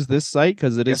use this site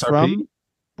because it is from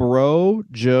Bro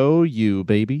Joe U,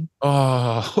 baby.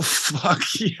 Oh fuck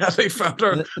yeah! They found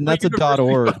our and that's a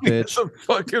 .org, bitch. It's a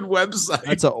fucking website.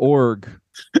 That's a org.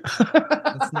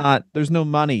 It's not. There's no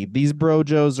money. These Bro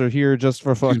Joes are here just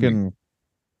for fucking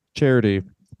charity.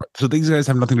 So these guys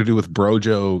have nothing to do with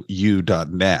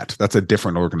brojou.net. That's a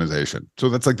different organization. So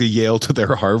that's like the Yale to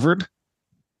their Harvard.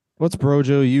 What's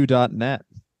brojou.net?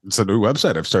 It's a new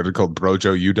website I've started called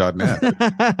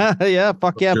brojou.net. Yeah,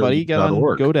 fuck yeah, buddy. Get on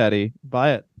GoDaddy.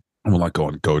 Buy it. I'm not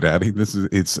going GoDaddy.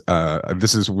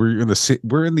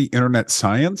 We're in the internet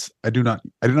science. I do not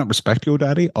respect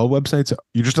GoDaddy. All websites,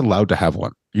 you're just allowed to have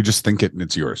one. You just think it and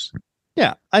it's yours.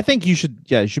 Yeah, I think you should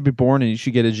be born and you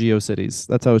should get a GeoCities.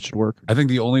 That's how it should work. I think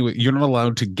the only way you're not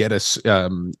allowed to get a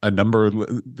number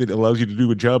that allows you to do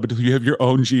a job until you have your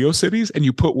own GeoCities and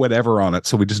you put whatever on it,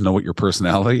 so we just know what your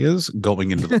personality is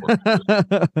going into the work.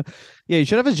 Yeah, you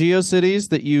should have a GeoCities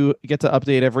that you get to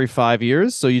update every 5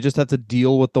 years. So you just have to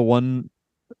deal with the one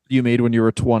you made when you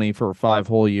were 20 for 5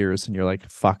 whole years, and you're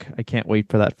like, fuck, I can't wait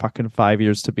for that fucking 5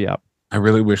 years to be up. I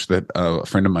really wish that a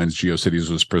friend of mine's GeoCities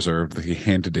was preserved, that he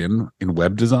handed in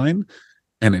web design,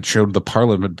 and it showed the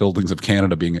Parliament buildings of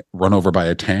Canada being run over by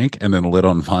a tank and then lit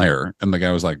on fire. And the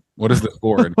guy was like, "What is this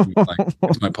for?" And he was like,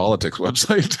 "It's my politics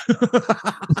website."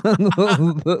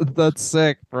 That's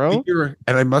sick, bro.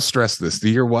 And I must stress this: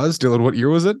 the year was, Dylan. What year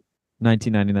was it?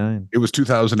 1999. It was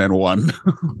 2001.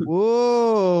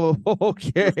 Whoa.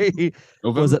 Okay.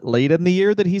 Was it late in the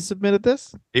year that he submitted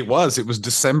this? It was. It was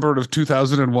December of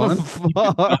 2001.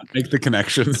 Make the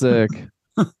connection. Sick.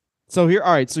 So here,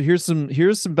 all right. So here's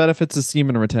some benefits of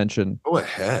semen retention. Go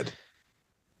ahead.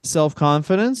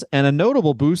 Self-confidence and a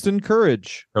notable boost in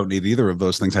courage. Don't need either of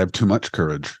those things. I have too much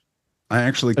courage. I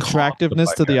actually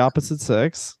attractiveness to the opposite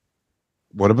sex.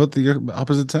 What about the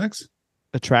opposite sex?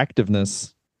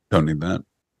 Attractiveness. Don't need that.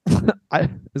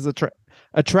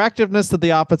 Attractiveness to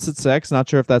the opposite sex. Not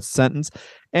sure if that's a sentence.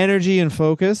 Energy and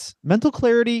focus, mental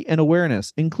clarity and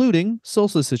awareness, including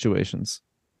social situations.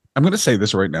 I'm going to say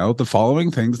this right now. The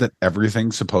following things that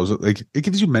everything supposedly, it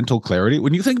gives you mental clarity.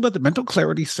 When you think about the mental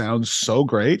clarity sounds so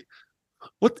great.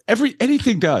 What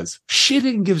anything does.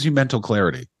 Shitting gives you mental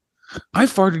clarity. I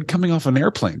farted coming off an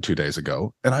airplane 2 days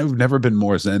ago, and I've never been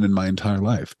more zen in my entire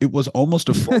life. It was almost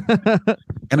a full,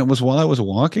 and it was while I was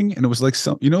walking, and it was like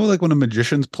like when a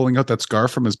magician's pulling out that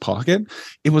scarf from his pocket.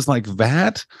 It was like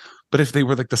that, but if they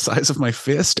were like the size of my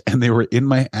fist and they were in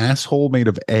my asshole made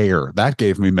of air, that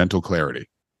gave me mental clarity.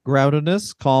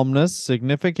 Groundedness, calmness,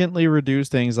 significantly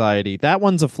reduced anxiety. That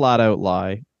one's a flat out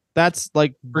lie. That's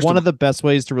like one of the best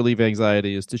ways to relieve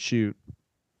anxiety is to shoot.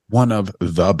 One of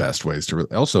the best ways to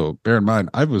also bear in mind,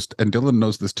 and Dylan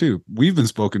knows this too. We've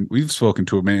spoken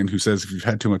to a man who says if you've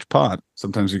had too much pot,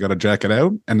 sometimes you got to jack it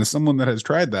out. And as someone that has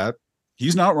tried that,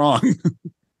 he's not wrong.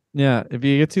 Yeah, if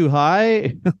you get too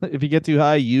high,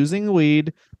 using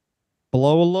weed,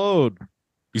 blow a load.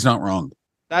 He's not wrong.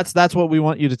 That's what we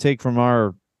want you to take from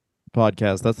our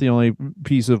podcast. That's the only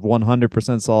piece of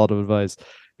 100% solid advice. If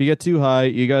you get too high,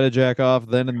 you got to jack off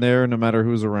then and there, no matter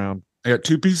who's around. I got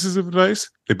 2 pieces of advice.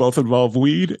 They both involve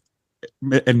weed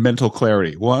and mental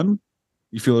clarity. One,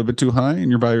 you feel a bit too high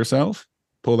and you're by yourself.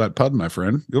 Pull that pud, my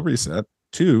friend. You'll reset.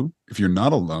 2, if you're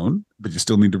not alone, but you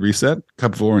still need to reset,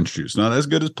 cup of orange juice. Not as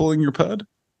good as pulling your pud,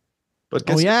 but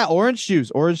Oh yeah, orange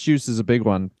juice. Orange juice is a big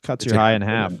one. Cuts your high in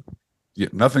half. Yeah,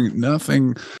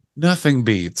 nothing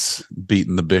beats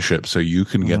beating the bishop so you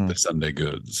can get the Sunday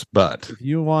goods. But if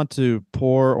you want to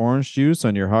pour orange juice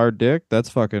on your hard dick, that's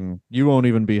fucking, you won't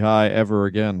even be high ever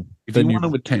again. if you want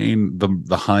to attain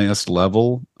the highest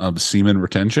level of semen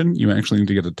retention, you actually need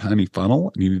to get a tiny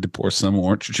funnel and you need to pour some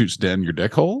orange juice down your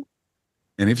dick hole.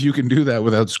 And if you can do that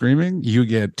without screaming, you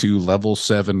get to level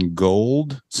 7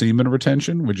 gold semen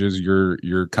retention, which is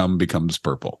your cum becomes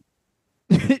purple.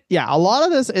 Yeah, a lot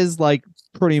of this is like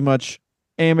pretty much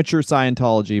amateur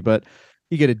Scientology, but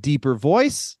you get a deeper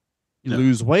voice, you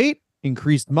lose weight,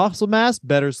 increased muscle mass,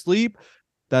 better sleep.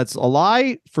 That's a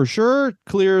lie for sure.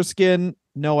 Clear skin,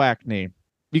 no acne.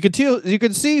 You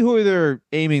can see who they're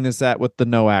aiming this at with the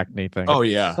no acne thing. Oh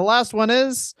yeah. The last one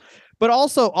is, but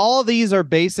also all of these are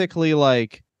basically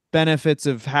like benefits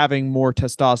of having more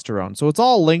testosterone. So it's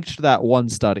all linked to that one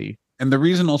study. And the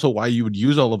reason also why you would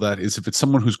use all of that is if it's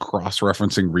someone who's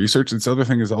cross-referencing research. And the other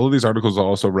thing is all of these articles are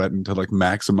also written to like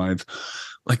maximize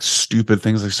like stupid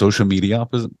things like social media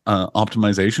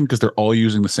optimization, because they're all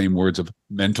using the same words of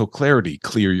mental clarity,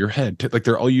 clear your head. Like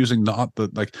they're all using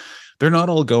they're not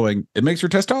all going, it makes your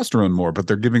testosterone more, but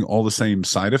they're giving all the same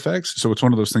side effects. So it's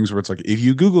one of those things where it's like, if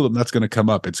you Google them, that's going to come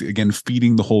up. It's again,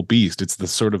 feeding the whole beast. It's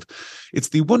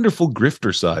the wonderful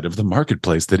grifter side of the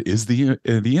marketplace that is the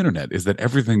internet, is that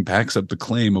everything backs up the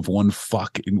claim of one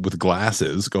fuck with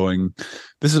glasses going,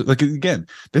 this is like, again,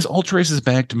 this all traces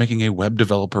back to making a web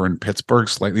developer in Pittsburgh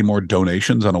slightly more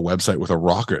donations on a website with a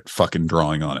rocket fucking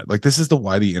drawing on it. Like this is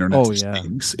why the internet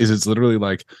stinks, is it's literally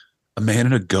like, a man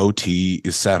in a goatee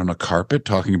is sat on a carpet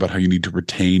talking about how you need to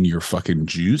retain your fucking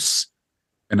juice.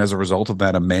 And as a result of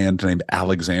that, a man named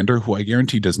Alexander, who I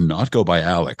guarantee does not go by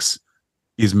Alex,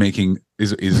 is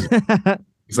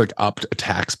he's like upped a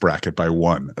tax bracket by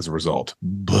 1 as a result.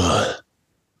 Buh.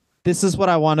 This is what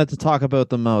I wanted to talk about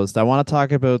the most. I want to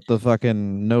talk about the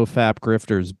fucking no fap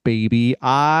grifters, baby.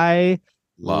 I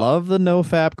love the no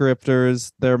fap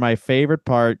grifters. They're my favorite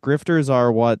part. Grifters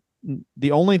are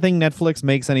the only thing Netflix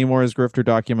makes anymore is grifter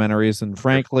documentaries. And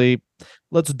frankly,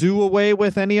 let's do away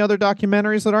with any other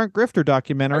documentaries that aren't grifter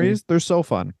documentaries. They're so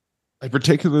fun. I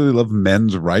particularly love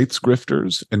men's rights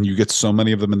grifters, and you get so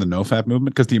many of them in the no fap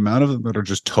movement, because the amount of them that are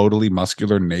just totally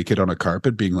muscular, naked on a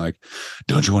carpet being like,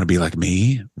 don't you want to be like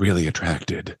me? Really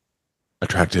attractive,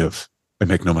 and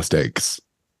make no mistakes.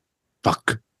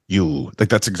 Fuck you. Like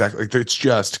that's exactly, like, it's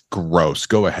just gross.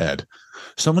 Go ahead.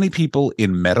 So many people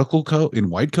in in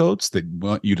white coats that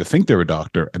want you to think they're a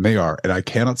doctor, and they are. And I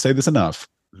cannot say this enough.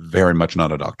 Very much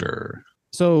not a doctor.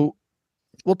 So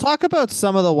we'll talk about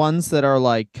some of the ones that are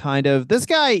like kind of, this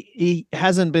guy, he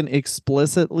hasn't been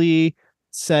explicitly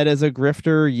said as a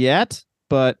grifter yet,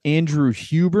 but Andrew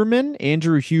Huberman,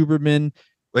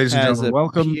 ladies and gentlemen,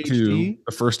 welcome to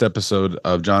the first episode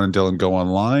of John and Dylan Go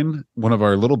Online. One of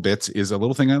our little bits is a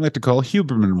little thing I like to call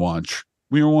Huberman Watch.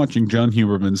 We are watching John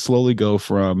Huberman slowly go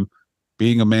from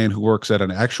being a man who works at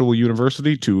an actual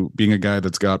university to being a guy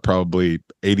that's got probably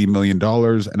 $80 million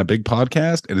and a big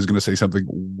podcast and is going to say something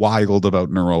wild about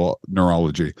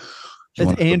neurology.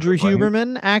 It's Andrew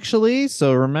Huberman, actually.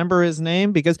 So remember his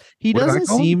name, because he doesn't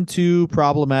seem too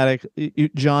problematic.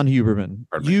 John Huberman.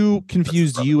 You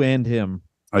confused you and him.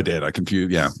 I did. I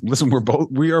confused. Yeah. Listen,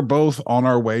 we are both on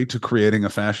our way to creating a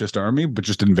fascist army, but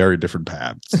just in very different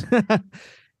paths.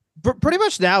 Pretty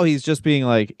much now he's just being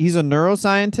like, he's a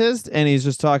neuroscientist and he's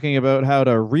just talking about how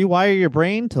to rewire your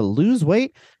brain to lose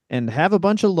weight and have a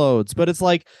bunch of loads. But it's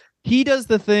like, he does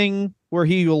the thing where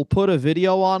he will put a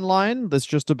video online that's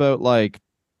just about like,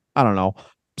 I don't know,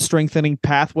 strengthening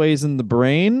pathways in the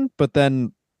brain. But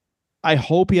then I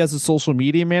hope he has a social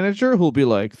media manager who'll be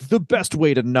like, the best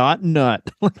way to not nut.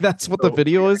 Like that's what the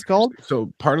video is called.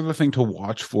 So part of the thing to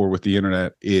watch for with the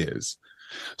internet is,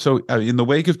 so in the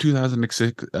wake of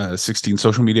 2016,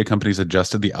 social media companies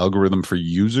adjusted the algorithm for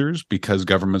users because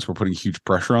governments were putting huge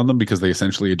pressure on them, because they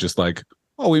essentially had just like,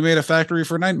 oh, we made a factory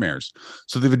for nightmares.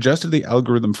 So they've adjusted the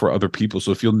algorithm for other people.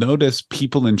 So if you'll notice,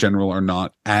 people in general are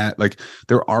not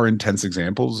there are intense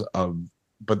examples of,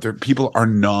 but people are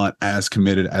not as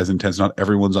committed, as intense. Not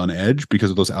everyone's on edge because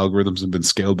of those algorithms have been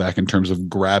scaled back in terms of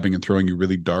grabbing and throwing you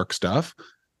really dark stuff.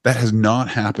 That has not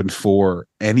happened for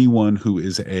anyone who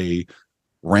is a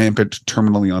rampant,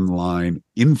 terminally online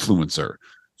influencer.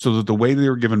 So that the way they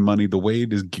were given money, the way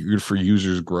it is geared for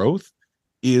users' growth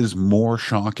is more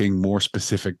shocking, more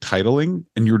specific titling,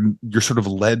 and you're sort of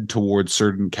led towards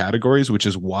certain categories, which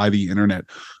is why the internet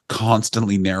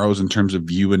constantly narrows in terms of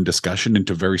view and discussion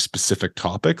into very specific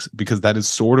topics, because that is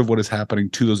sort of what is happening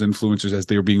to those influencers as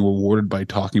they are being rewarded by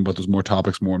talking about those more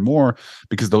topics more and more,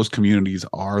 because those communities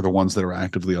are the ones that are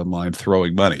actively online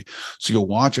throwing money. So you'll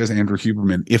watch as Andrew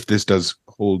Huberman, if this does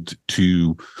hold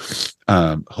to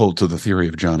the theory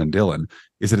of John and Dylan,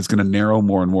 is that it's going to narrow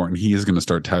more and more, and he is going to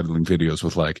start titling videos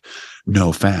with like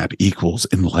 "No Fap equals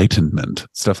enlightenment,"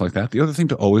 stuff like that. The other thing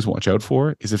to always watch out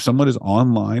for is if someone is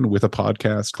online with a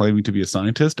podcast claiming to be a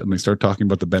scientist and they start talking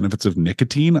about the benefits of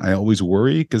nicotine, I always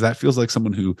worry, because that feels like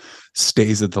someone who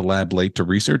stays at the lab late to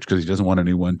research because he doesn't want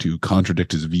anyone to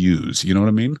contradict his views. You know what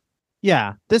I mean?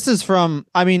 Yeah, this is from,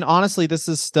 I mean, honestly, this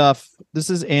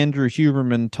is Andrew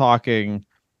Huberman talking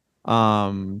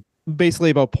basically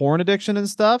about porn addiction and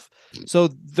stuff. So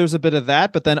there's a bit of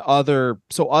that, but then other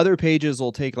pages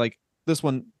will take like this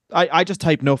one. I just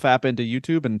type "No Fap" into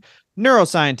YouTube and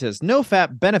neuroscientist, "No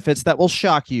Fap benefits that will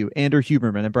shock you," Andrew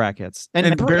Huberman in brackets. And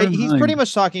he's pretty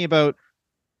much talking about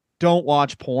don't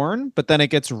watch porn, but then it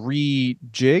gets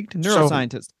rejigged.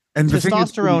 Neuroscientist. And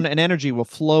testosterone and energy will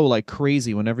flow like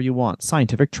crazy whenever you want.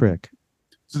 Scientific trick.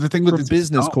 So the thing with from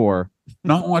Business Core,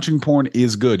 not watching porn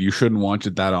is good. You shouldn't watch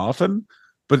it that often,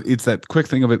 but it's that quick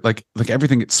thing of it, like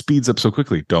everything, it speeds up so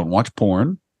quickly. Don't watch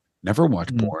porn. Never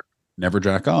watch porn. Never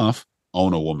jack off.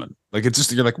 Own a woman. Like, it's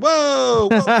just, you're like, whoa,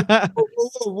 whoa, whoa,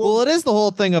 whoa. Well, it is the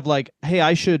whole thing of like,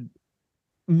 hey,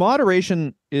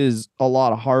 moderation is a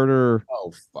lot harder.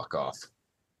 Oh, fuck off.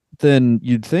 Than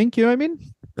you'd think. You know what I mean?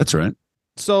 That's right.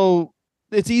 So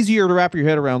it's easier to wrap your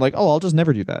head around like, oh, I'll just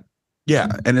never do that.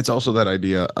 Yeah. And it's also that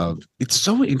idea of, it's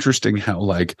so interesting how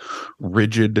like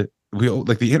rigid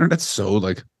like the internet's so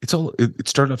like, it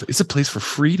started off, it's a place for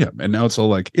freedom. And now it's all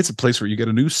like, it's a place where you get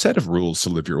a new set of rules to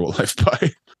live your whole life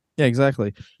by. Yeah,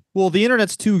 exactly. Well, the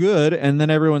internet's too good. And then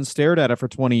everyone stared at it for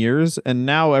 20 years. And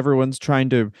now everyone's trying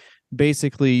to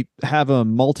basically have a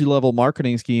multi-level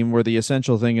marketing scheme where the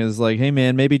essential thing is like, hey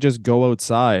man, maybe just go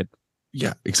outside.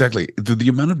 Yeah, exactly. The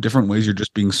amount of different ways you're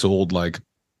just being sold, like,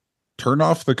 turn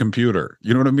off the computer.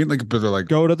 You know what I mean? Like, but they're like,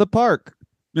 go to the park.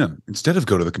 Yeah. Instead of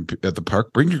go to at the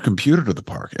park, bring your computer to the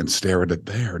park and stare at it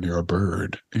there near a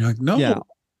bird. And you're like, no. Yeah.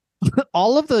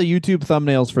 All of the YouTube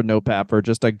thumbnails for No Fap are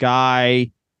just a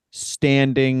guy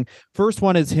standing. First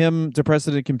one is him depressed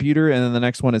at a computer, and then the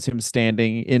next one is him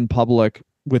standing in public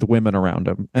with women around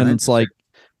him. And it's like,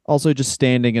 also just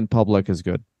standing in public is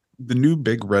good. The new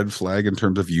big red flag in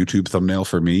terms of YouTube thumbnail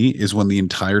for me is when the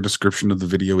entire description of the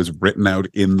video is written out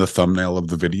in the thumbnail of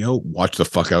the video. Watch the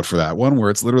fuck out for that one, where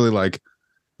it's literally like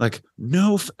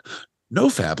no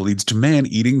fap leads to man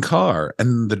eating car,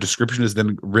 and the description is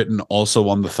then written also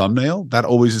on the thumbnail. That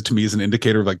always is, to me, is an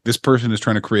indicator of like, this person is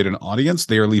trying to create an audience.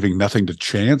 They are leaving nothing to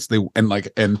chance.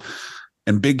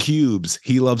 And Big Hubes,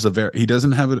 he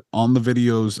doesn't have it on the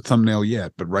video's thumbnail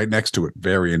yet, but right next to it,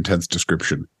 very intense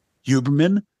description.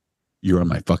 Huberman, you're on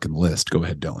my fucking list. Go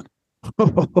ahead, Dylan.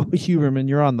 Huberman,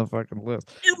 you're on the fucking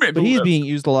list. But he's being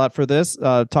used a lot for this,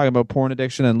 talking about porn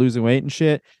addiction and losing weight and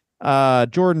shit.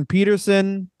 Jordan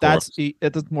Peterson, that's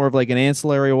more of like an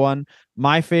ancillary one.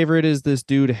 My favorite is this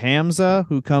dude Hamza,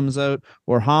 who comes out,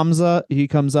 or Hamza. He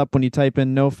comes up when you type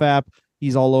in No Fap.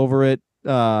 He's all over it.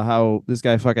 How this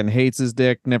guy fucking hates his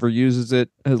dick, never uses it,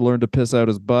 has learned to piss out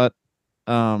his butt.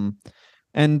 And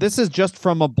this is just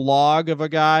from a blog of a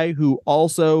guy who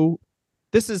also,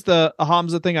 this is the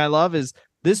Hamza thing I love, is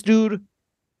this dude,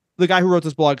 the guy who wrote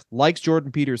this blog, likes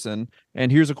Jordan Peterson.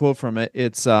 And here's a quote from it.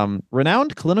 It's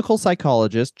renowned clinical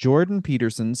psychologist Jordan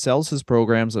Peterson sells his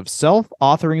programs of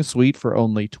self-authoring suite for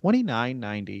only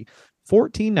 $29.90.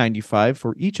 $14.95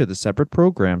 for each of the separate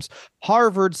programs.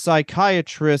 Harvard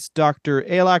psychiatrist Dr.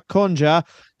 Alak Konja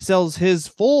sells his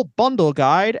full bundle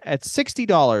guide at $60,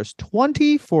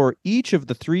 $20 for each of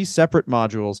the 3 separate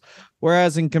modules.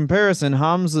 Whereas in comparison,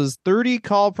 Hamza's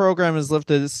 30-call program is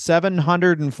listed at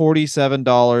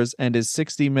 $747, and his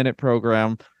 60-minute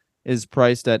program is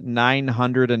priced at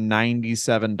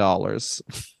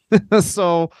 $997.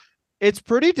 So it's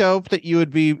pretty dope that you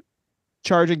would be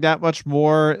charging that much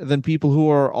more than people who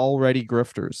are already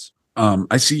grifters.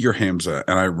 I see your Hamza,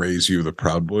 and I raise you the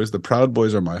Proud Boys. The Proud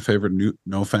Boys are my favorite new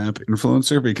No Fap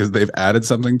influencer, because they've added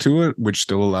something to it which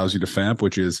still allows you to fap,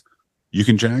 which is you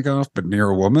can jack off but near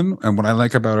a woman. And what I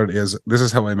like about it is, this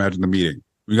is how I imagine the meeting.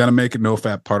 We got to make it No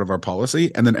Fap part of our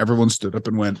policy. And then everyone stood up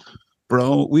and went,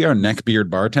 bro, we are neckbeard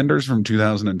bartenders from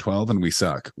 2012 and we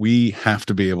suck. We have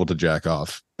to be able to jack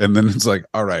off. And then it's like,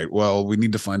 all right, well, we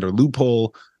need to find our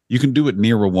loophole. You can do it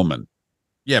near a woman.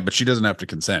 Yeah, but she doesn't have to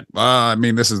consent. I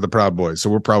mean, this is the Proud Boys, so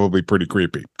we're probably pretty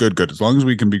creepy. Good. As long as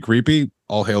we can be creepy,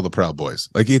 all hail the Proud Boys.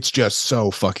 Like, it's just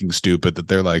so fucking stupid that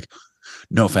they're like,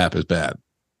 No Fap is bad.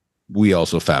 we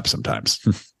also fap sometimes.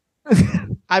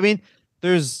 I mean,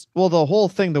 the whole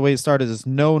thing, the way it started is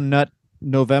No Nut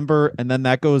November, and then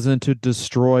that goes into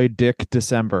Destroy Dick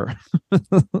December.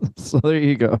 So there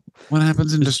you go. What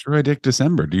happens in Destroy Dick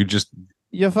December? Do you just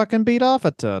You fucking beat off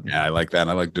a ton. Yeah, I like that.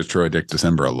 I like Destroy Dick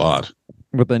December a lot.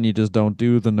 But then you just don't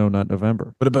do the No Nut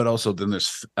November. What about also then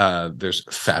there's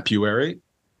Fapuary.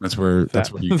 That's where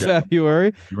you get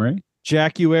February, right?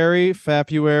 Jackuary,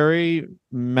 February,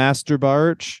 Master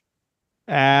Barch,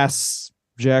 Ass,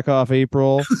 Jack Off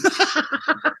April,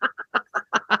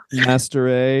 Master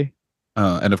A,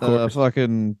 And of course,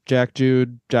 fucking Jack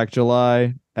Jude, Jack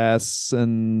July, Ass,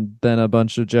 and then a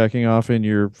bunch of jacking off in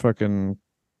your fucking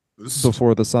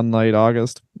before the sunlight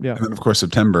August. Yeah. and then of course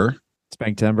September.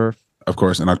 Spanktember. Of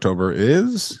course, and October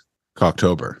is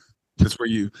Cocktober. That's where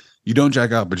you don't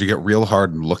jack up, but you get real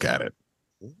hard and look at it.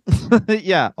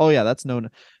 Yeah. Oh yeah, that's known.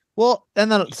 Well,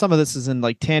 and then some of this is in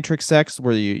like tantric sex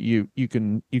where you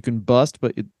can bust,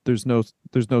 but there's no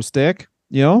stick.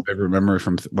 You know. Favorite memory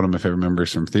from one of my favorite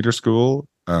memories from theater school.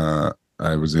 I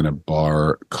was in a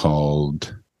bar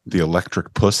called the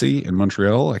Electric Pussy in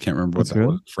Montreal. I can't remember what That's that good.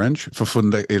 was. French.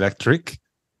 Fafunda Electric.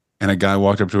 And a guy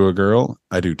walked up to a girl.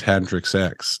 I do tantric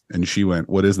sex, and she went,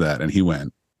 "What is that?" And he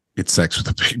went, "It's sex with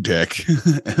a big dick."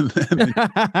 And then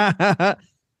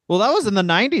Well, that was in the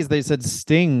 90s. They said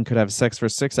Sting could have sex for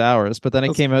 6 hours, but then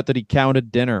it came out that he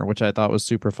counted dinner, which I thought was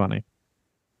super funny.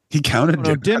 he counted.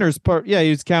 No, dinner's part. Yeah, he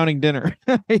was counting dinner.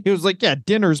 He was like, "Yeah,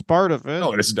 dinner's part of it."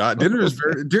 No, it's not. Dinner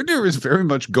is very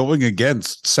much going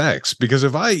against sex, because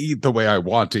if I eat the way I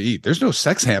want to eat, there's no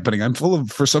sex happening. I'm full of,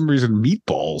 for some reason,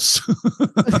 meatballs.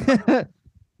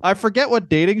 I forget what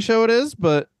dating show it is,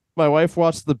 but my wife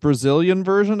watched the Brazilian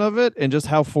version of it, and just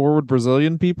how forward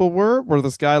Brazilian people were, where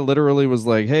this guy literally was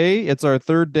like, "Hey, it's our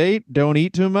third date. Don't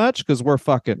eat too much because we're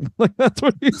fucking." Like, that's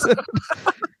what he said.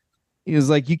 He was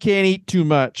like, "You can't eat too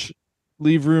much.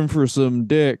 Leave room for some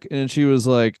dick." And she was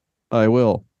like, "I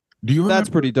will." Do you? That's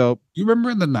pretty dope. You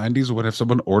remember in the 90s when if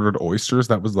someone ordered oysters,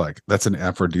 that was like, that's an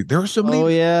aphrodisiac. There were so many. Oh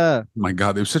yeah, My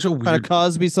God, it was such a kind of weird.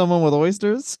 Cosby someone with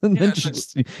oysters, and Yeah, then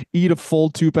just eat a full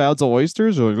 2 pounds of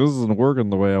oysters. You're like, this isn't working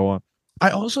the way I want.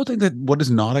 I also think that what is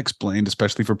not explained,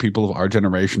 especially for people of our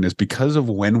generation, is because of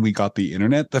when we got the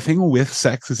internet. The thing with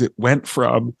sex is it went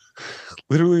from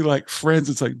literally like friends.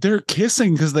 It's like they're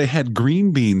kissing because they had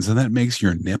green beans and that makes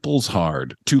your nipples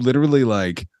hard, to literally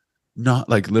like not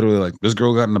like literally like this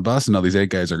girl got in the bus and now these 8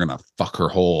 guys are gonna fuck her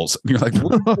holes. And you're like,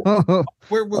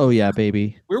 where Oh yeah,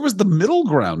 baby. where was the middle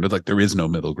ground? It's like there is no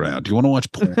middle ground. Do you want to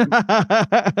watch porn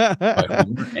by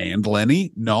Homer and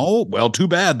Lenny? No. Well, too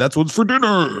bad. That's what's for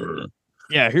dinner.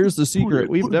 Yeah, here's the secret.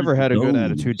 We've Put it never had a good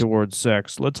nose. attitude towards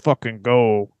sex. Let's fucking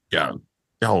go. Yeah.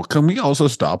 Oh, can we also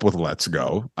stop with "let's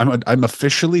go"? I'm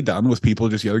officially done with people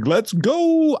just yelling "let's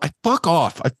go." I fuck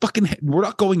off. We're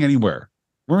not going anywhere.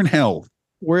 We're in hell.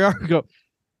 Where are we go?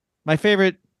 My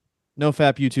favorite No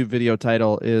Fap YouTube video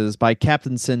title is by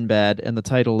Captain Sinbad, and the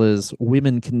title is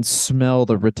 "Women Can Smell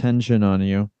the Retention on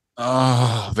You."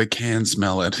 Oh, they can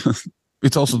smell it.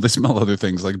 It's also they smell other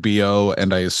things like BO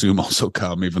and I assume also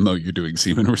cum, even though you're doing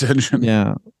semen retention.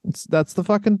 Yeah, that's the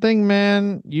fucking thing,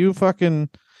 man. You fucking,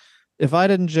 if I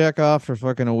didn't jack off for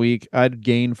fucking a week, I'd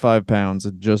gain 5 pounds.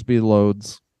 It'd just be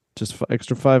loads, just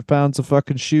extra 5 pounds of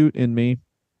fucking shoot in me.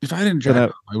 If I didn't jack But I-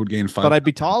 off, I would gain 5. But I'd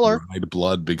be taller. Red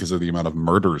blood because of the amount of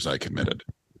murders I committed.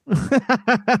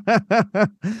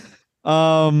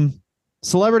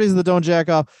 Celebrities that don't jack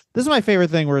off. This is my favorite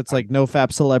thing where it's like no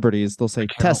fap celebrities. They'll say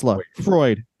cannot Tesla, wait.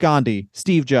 Freud, Gandhi,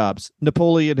 Steve Jobs,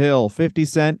 Napoleon Hill, 50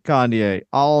 Cent, Kanye.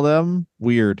 All of them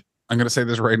weird. I'm going to say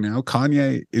this right now.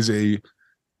 Kanye is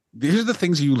these are the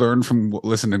things you learn from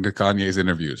listening to Kanye's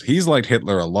interviews. He's like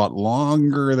Hitler a lot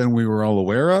longer than we were all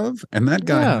aware of. And that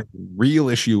guy Yeah. had a real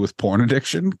issue with porn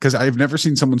addiction, because I've never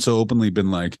seen someone so openly been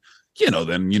like,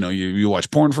 you watch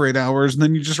porn for 8 hours and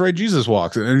then you just write Jesus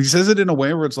walks. And he says it in a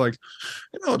way where it's like,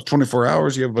 it's 24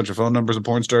 hours. You have a bunch of phone numbers of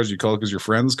porn stars. You call it because you're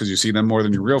friends, because you see them more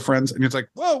than your real friends. And it's like,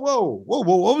 whoa. What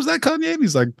was that, Kanye? And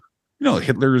he's like,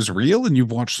 Hitler is real and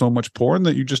you've watched so much porn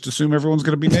that you just assume everyone's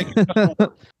going to be naked.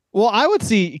 Well, I would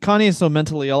see Kanye is so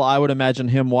mentally ill. I would imagine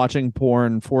him watching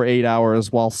porn for 8 hours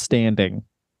while standing,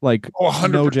 like Oh,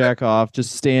 100%. no jack off,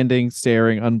 just standing,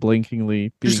 staring,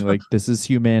 unblinkingly, being Just- like, "This is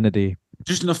humanity."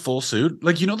 Just in a full suit.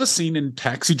 Like, the scene in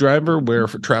Taxi Driver where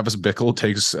Travis Bickle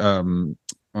takes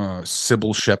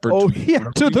Sybil Shepherd. Oh yeah,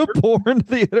 to the porn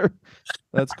theater.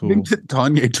 That's I cool. think that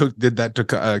Kanye did that to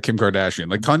Kim Kardashian.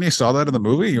 Like, Kanye saw that in the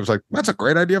movie. He was like, that's a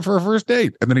great idea for a first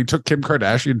date. And then he took Kim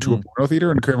Kardashian to a porno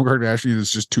theater, and Kim Kardashian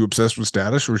is just too obsessed with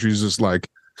status, where she's just like,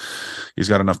 he's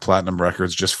got enough platinum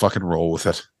records, just fucking roll with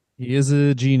it. He is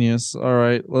a genius. All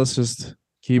right, let's just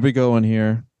Keep it going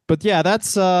here. But yeah,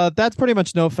 that's pretty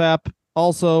much No Fap.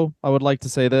 Also, I would like to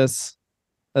say this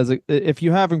if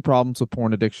you're having problems with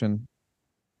porn addiction,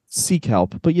 seek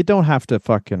help, but you don't have to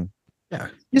fucking. Yeah.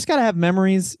 You just gotta have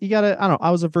memories. You gotta. I don't know.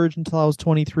 I was a virgin until I was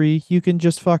 23. You can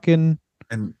just fucking.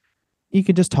 And you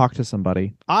can just talk to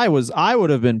somebody. I would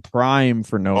have been prime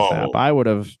for No Fap. I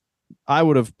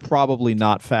would have probably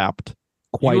not fapped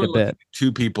quite a bit.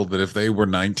 Two people that if they were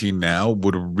 19 now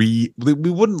we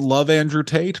wouldn't love Andrew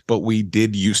Tate, but we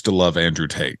did used to love Andrew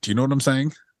Tate. Do you know what I'm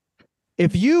saying?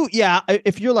 If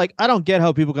you're like, I don't get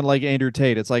how people can like Andrew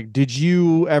Tate. It's like, did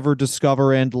you ever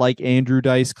discover and like Andrew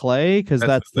Dice Clay? Because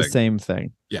that's the same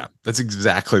thing. Yeah, that's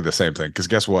exactly the same thing. Because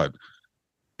guess what?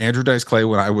 Andrew Dice Clay,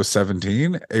 when I was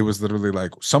 17, it was literally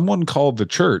like, someone called the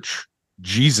church,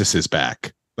 Jesus is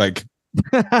back. Like,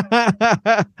 what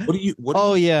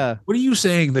are you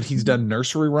saying that he's done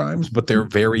nursery rhymes, but they're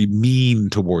very mean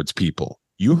towards people?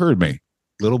 You heard me.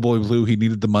 Little Boy Blue, he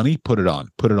needed the money. Put it on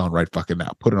right fucking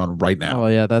now. Put it on right now. Oh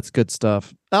yeah, that's good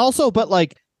stuff. Also, but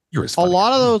like a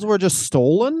lot of those were just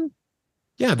stolen.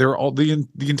 Yeah, they're all the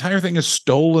entire thing is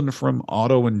stolen from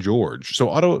Otto and George. So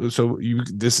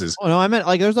this is. Oh no, I meant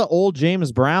like there's an old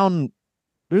James Brown.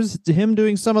 There's him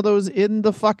doing some of those in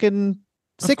the fucking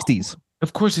 60s.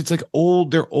 Of course, it's like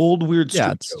old. They're old weird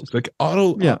street jokes. Like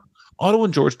Otto. Yeah. Otto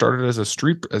and George started as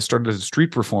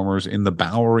street performers in the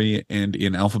Bowery and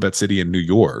in Alphabet City in New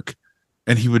York,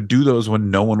 and he would do those when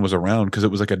no one was around because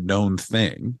it was like a known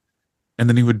thing. And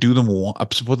then he would do them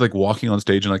like walking on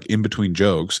stage and like in between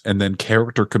jokes, and then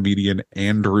character comedian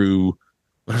Andrew,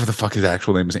 whatever the fuck his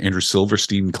actual name is, Andrew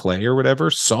Silverstein Clay or whatever,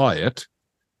 saw it,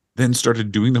 then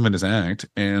started doing them in his act,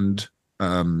 and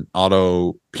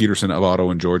Otto Peterson of Otto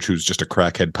and George, who's just a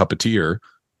crackhead puppeteer,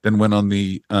 then went on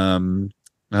the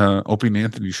Opie and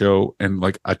Anthony show and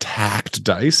like attacked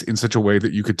Dice in such a way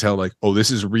that you could tell like, oh,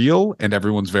 this is real, and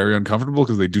everyone's very uncomfortable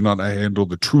because they do not handle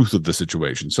the truth of the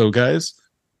situation. So guys,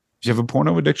 if you have a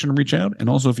porno addiction, reach out. And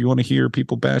also if you want to hear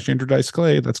people bash Andrew Dice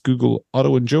Clay, let's Google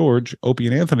Otto and George, Opie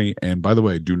and Anthony. And by the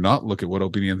way, do not look at what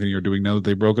Opie and Anthony are doing now that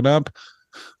they've broken up.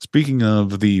 Speaking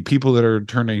of the people that are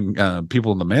turning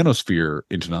people in the manosphere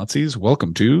into Nazis,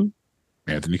 welcome to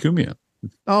Anthony Cumia.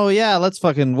 Oh yeah,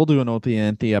 we'll do an Opie and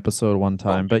Anthony episode one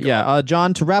time. But yeah,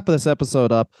 John, to wrap this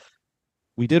episode up,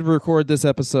 we did record this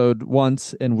episode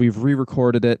once and we've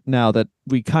re-recorded it now that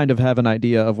we kind of have an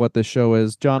idea of what this show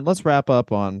is. John, let's wrap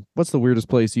up on what's the weirdest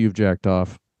place you've jacked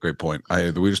off? Great point.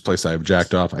 The weirdest place I have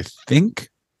jacked off, I think,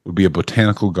 would be a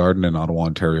botanical garden in Ottawa,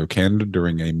 Ontario, Canada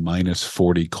during a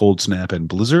 -40 cold snap and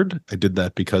blizzard. I did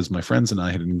that because my friends and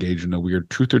I had engaged in a weird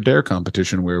truth or dare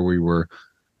competition where we were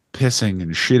pissing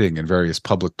and shitting in various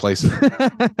public places.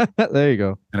 There you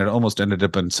go. And it almost ended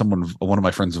up in one of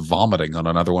my friends vomiting on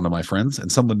another one of my friends,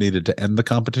 and someone needed to end the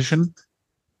competition,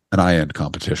 and I end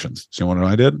competitions. So you know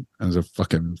what I did? I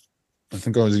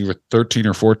think I was either 13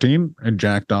 or 14 and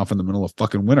jacked off in the middle of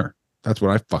fucking winter. That's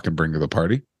what I fucking bring to the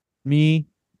party. Me,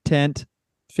 tent,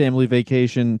 family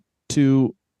vacation,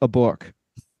 to a book.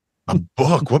 A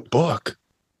book? What book?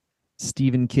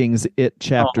 Stephen King's It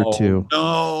Chapter 2.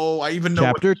 No, I even know.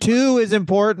 Chapter 2 is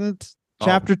important.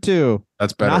 Chapter 2.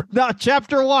 That's better. Not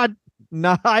Chapter 1.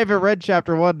 No, I haven't read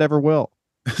Chapter 1. Never will.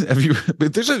 Have you?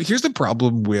 But here's the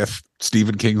problem with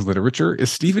Stephen King's literature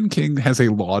is Stephen King has a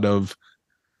lot of,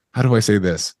 how do I say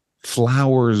this?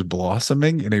 Flowers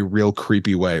blossoming in a real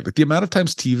creepy way. Like the amount of times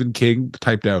Stephen King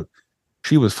typed out,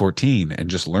 she was 14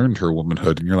 and just learned her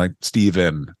womanhood. And you're like,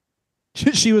 Stephen.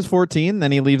 She was 14,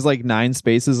 then he leaves like 9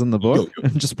 spaces in the book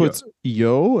and just puts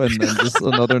yo and then just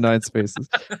another 9 spaces.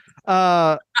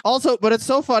 Also, but it's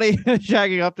so funny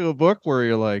shagging up to a book where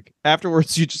you're like,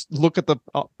 afterwards you just look at the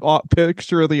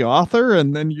picture of the author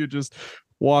and then you just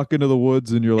walk into the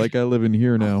woods and you're like, I live in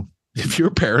here now. If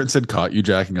your parents had caught you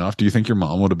jacking off, do you think your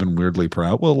mom would have been weirdly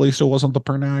proud? Well, at least it wasn't the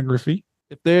pornography.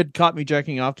 If they had caught me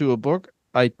jacking off to a book,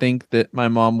 I think that my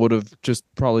mom would have just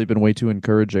probably been way too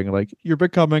encouraging. Like, you're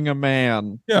becoming a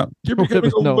man. Yeah, you're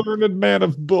becoming a learned man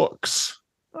of books.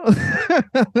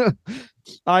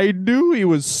 I knew he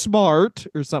was smart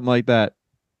or something like that.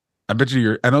 I bet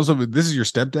you and also this is your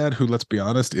stepdad who, let's be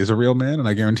honest, is a real man. And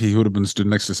I guarantee he would have been stood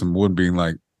next to some wood being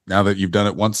like, now that you've done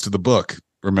it once to the book,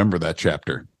 remember that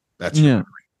chapter.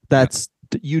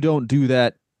 You don't do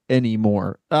that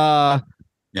anymore.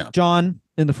 John,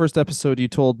 in the first episode, you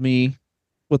told me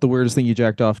what the weirdest thing you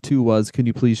jacked off to was. Can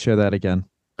you please share that again?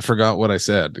 I forgot what I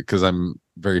said because I'm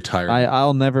very tired.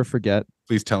 I'll never forget.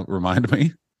 Please remind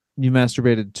me. You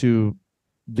masturbated to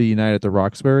the night at the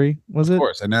Roxbury, was Of it?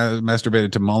 course, and I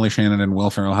masturbated to Molly Shannon and Will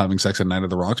Ferrell having sex at Night of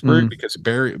the Roxbury because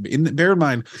bear in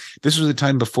mind, this was a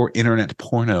time before internet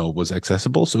porno was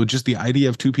accessible. So just the idea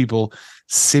of two people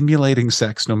simulating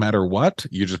sex, no matter what,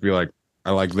 you just be like,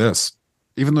 I like this.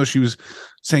 Even though she was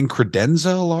saying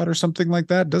credenza a lot or something like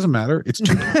that, doesn't matter. It's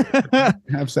two people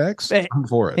have sex. Hey, I'm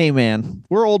for it. Hey man,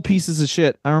 we're old pieces of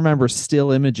shit. I remember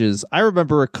still images. I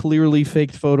remember a clearly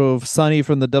faked photo of Sonny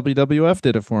from the WWF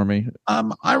did it for me.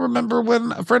 I remember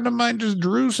when a friend of mine just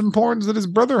drew some porns that his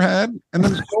brother had and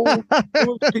then sold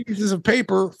those pieces of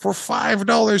paper for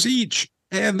 $5 each.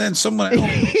 And then someone else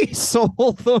He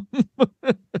sold them.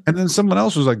 and then someone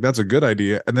else was like, that's a good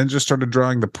idea. And then just started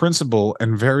drawing the principal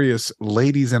and various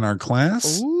ladies in our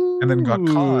class. And then got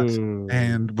caught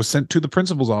and was sent to the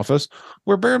principal's office,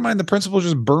 where, bear in mind, the principal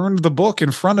just burned the book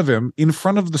in front of him, in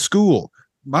front of the school.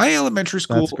 My elementary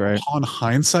school, on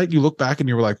hindsight, you look back and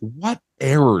you were like, what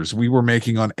errors we were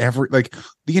making on every, like,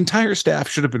 the entire staff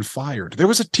should have been fired. There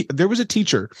was a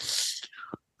teacher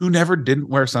who never didn't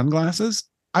wear sunglasses.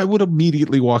 I would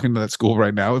immediately walk into that school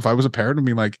right now if I was a parent and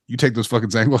be like, you take those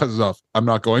fucking sunglasses off. I'm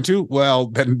not going to. Well,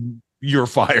 then you're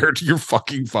fired. You're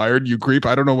fucking fired, you creep.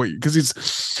 I don't know what, because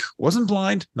he's wasn't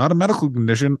blind, not a medical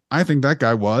condition. I think that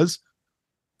guy was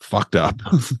fucked up.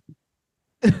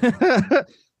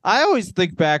 I always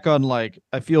think back on, like,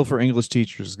 I feel for English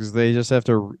teachers because they just have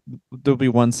to, there'll be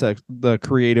the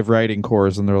creative writing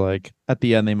course, and they're like, at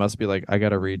the end, they must be like, I got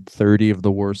to read 30 of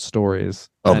the worst stories.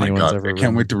 Oh my God. I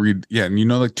can't wait to read. Yeah.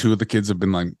 And like two of the kids have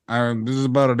been like, this is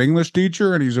about an English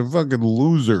teacher and he's a fucking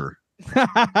loser.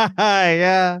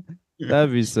 Yeah.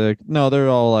 That'd be sick. No, they're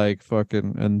all like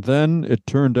fucking, and then it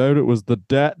turned out it was the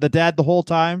dad the whole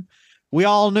time. We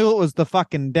all knew it was the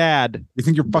fucking dad. You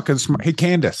think you're fucking smart? Hey,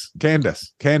 Candace,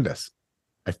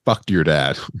 I fucked your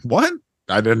dad. What?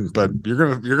 I didn't, but you're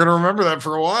gonna remember that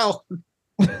for a while.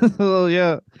 Well,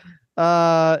 yeah.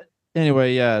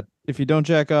 Anyway, yeah. If you don't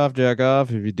jack off, jack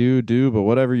off. If you do. But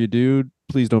whatever you do,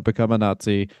 please don't become a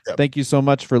Nazi. Yep. Thank you so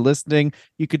much for listening.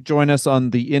 You could join us on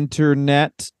the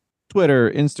internet,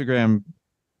 Twitter, Instagram,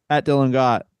 at Dylan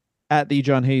Gott, at the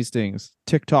John Hastings,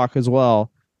 TikTok as well.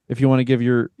 If you want to give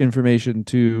your information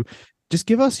to, just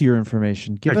give us your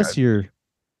information. Give us your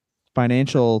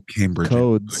financial Cambridge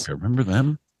codes. I remember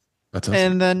them. That's us.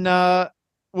 And then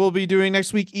we'll be doing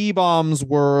next week E-Bombs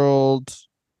World.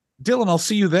 Dylan, I'll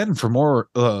see you then for more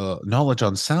knowledge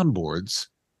on soundboards.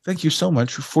 Thank you so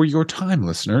much for your time,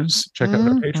 listeners. Check out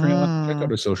our Patreon. Check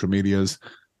out our social medias.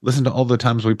 Listen to all the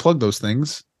times we plug those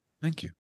things. Thank you.